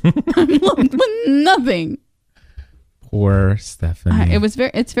 I'm left with nothing. Poor Stephanie.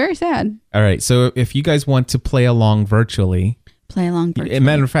 It's very sad. All right. So if you guys want to play along virtually,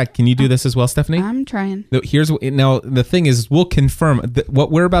 matter of fact, can you do this as well, Stephanie? I'm trying. Now the thing is, we'll confirm what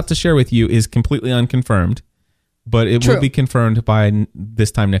we're about to share with you is completely unconfirmed, but it will be confirmed by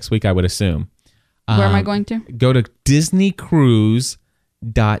this time next week, I would assume. Where am I going to? Go to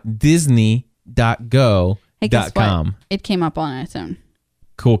disneycruise.disney.go.com. Hey, guess what? It came up on its own.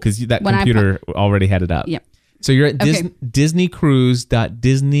 Cool, because that computer already had it up. Yep. So you're at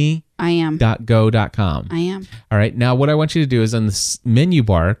disneycruise.disney.go.com. I am. All right. Now, what I want you to do is on the menu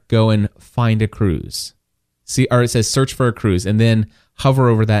bar, go and find a cruise. See, or it says search for a cruise, and then hover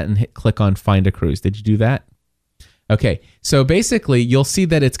over that and click on find a cruise. Did you do that? Okay. So basically, you'll see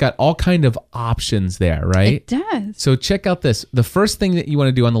that it's got all kind of options there, right? It does. So check out this. The first thing that you want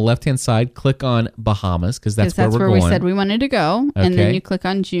to do on the left-hand side, click on Bahamas, because that's where we're going. we said we wanted to go. Okay. And then you click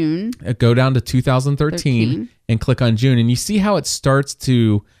on June. Go down to 2013 and click on June. And you see how it starts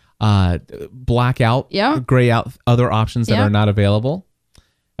to black out, gray out other options that are not available.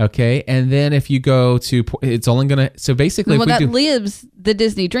 Okay. And then if you go to, it's only going to, so basically, lives the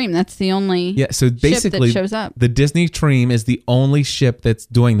Disney Dream. That's the only so basically, ship that shows up. The Disney Dream is the only ship that's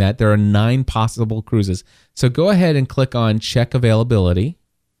doing that. There are 9 possible cruises. So go ahead and click on check availability.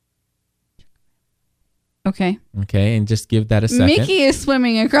 Okay. Okay. And just give that a second. Mickey is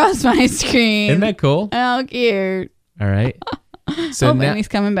swimming across my screen. Isn't that cool? How cute. All right. So now he's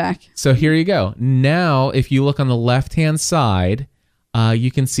coming back. So here you go. Now, if you look on the left-hand side,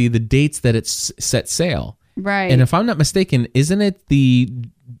 you can see the dates that it's set sail. Right. And if I'm not mistaken, isn't it the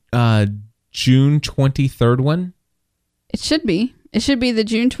June 23rd one? It should be. It should be the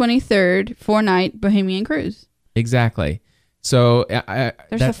June 23rd 4-night Bohemian cruise. Exactly. So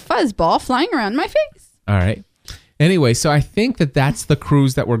there's a fuzzball flying around my face. All right. Anyway, so I think that's the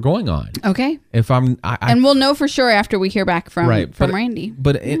cruise that we're going on. Okay. And we'll know for sure after we hear back from Randy.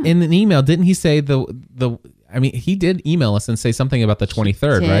 But in an email, didn't he say he did email us and say something about the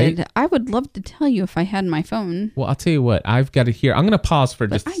 23rd, right? I would love to tell you if I had my phone. Well, I'll tell you what. I've got it here. I'm going to pause for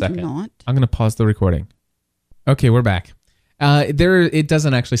just a second. I do not. I'm going to pause the recording. Okay, we're back. It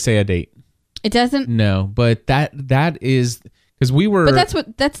doesn't actually say a date. It doesn't? No, but that is because we were. But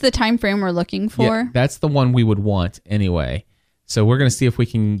that's the time frame we're looking for. Yeah, that's the one we would want anyway. So we're going to see if we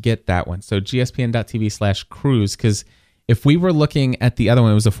can get that one. So gspn.tv/cruise, because if we were looking at the other one,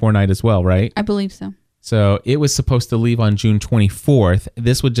 it was a 4-night as well, right? I believe so. So it was supposed to leave on June 24th.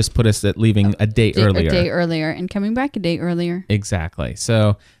 This would just put us at leaving a day earlier. A day earlier and coming back a day earlier. Exactly.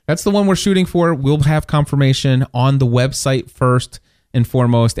 So that's the one we're shooting for. We'll have confirmation on the website first and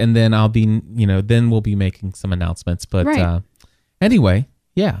foremost, and then then we'll be making some announcements. But anyway,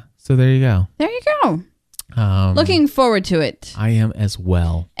 yeah. So there you go. There you go. Looking forward to it. I am as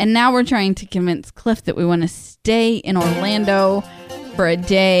well. And now we're trying to convince Cliff that we want to stay in Orlando for a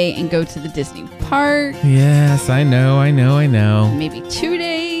day and go to the Disney park. Yes, I know. Maybe 2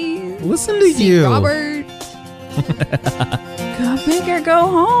 days. Listen to you. Robert. Go big or go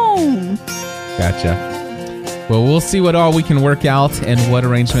home. Gotcha. Well, we'll see what all we can work out and what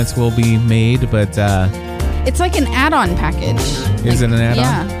arrangements will be made, but it's like an add-on package. Is it an add-on?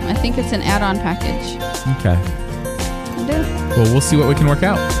 Yeah, I think it's an add-on package. Okay. I do. Well, we'll see what we can work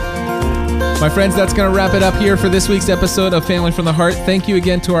out. My friends, that's going to wrap it up here for this week's episode of Family from the Heart. Thank you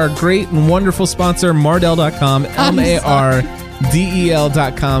again to our great and wonderful sponsor, Mardel.com,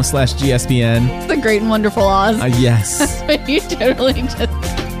 MARDEL.com/GSPN. The great and wonderful Oz. Yes. You totally just...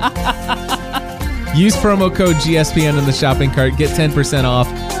 Use promo code GSPN in the shopping cart. Get 10% off.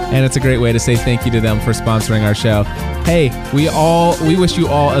 And it's a great way to say thank you to them for sponsoring our show. Hey, we wish you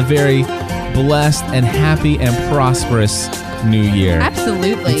all a very blessed and happy and prosperous new year.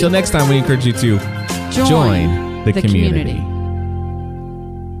 Absolutely. Until next time, we encourage you to join the community.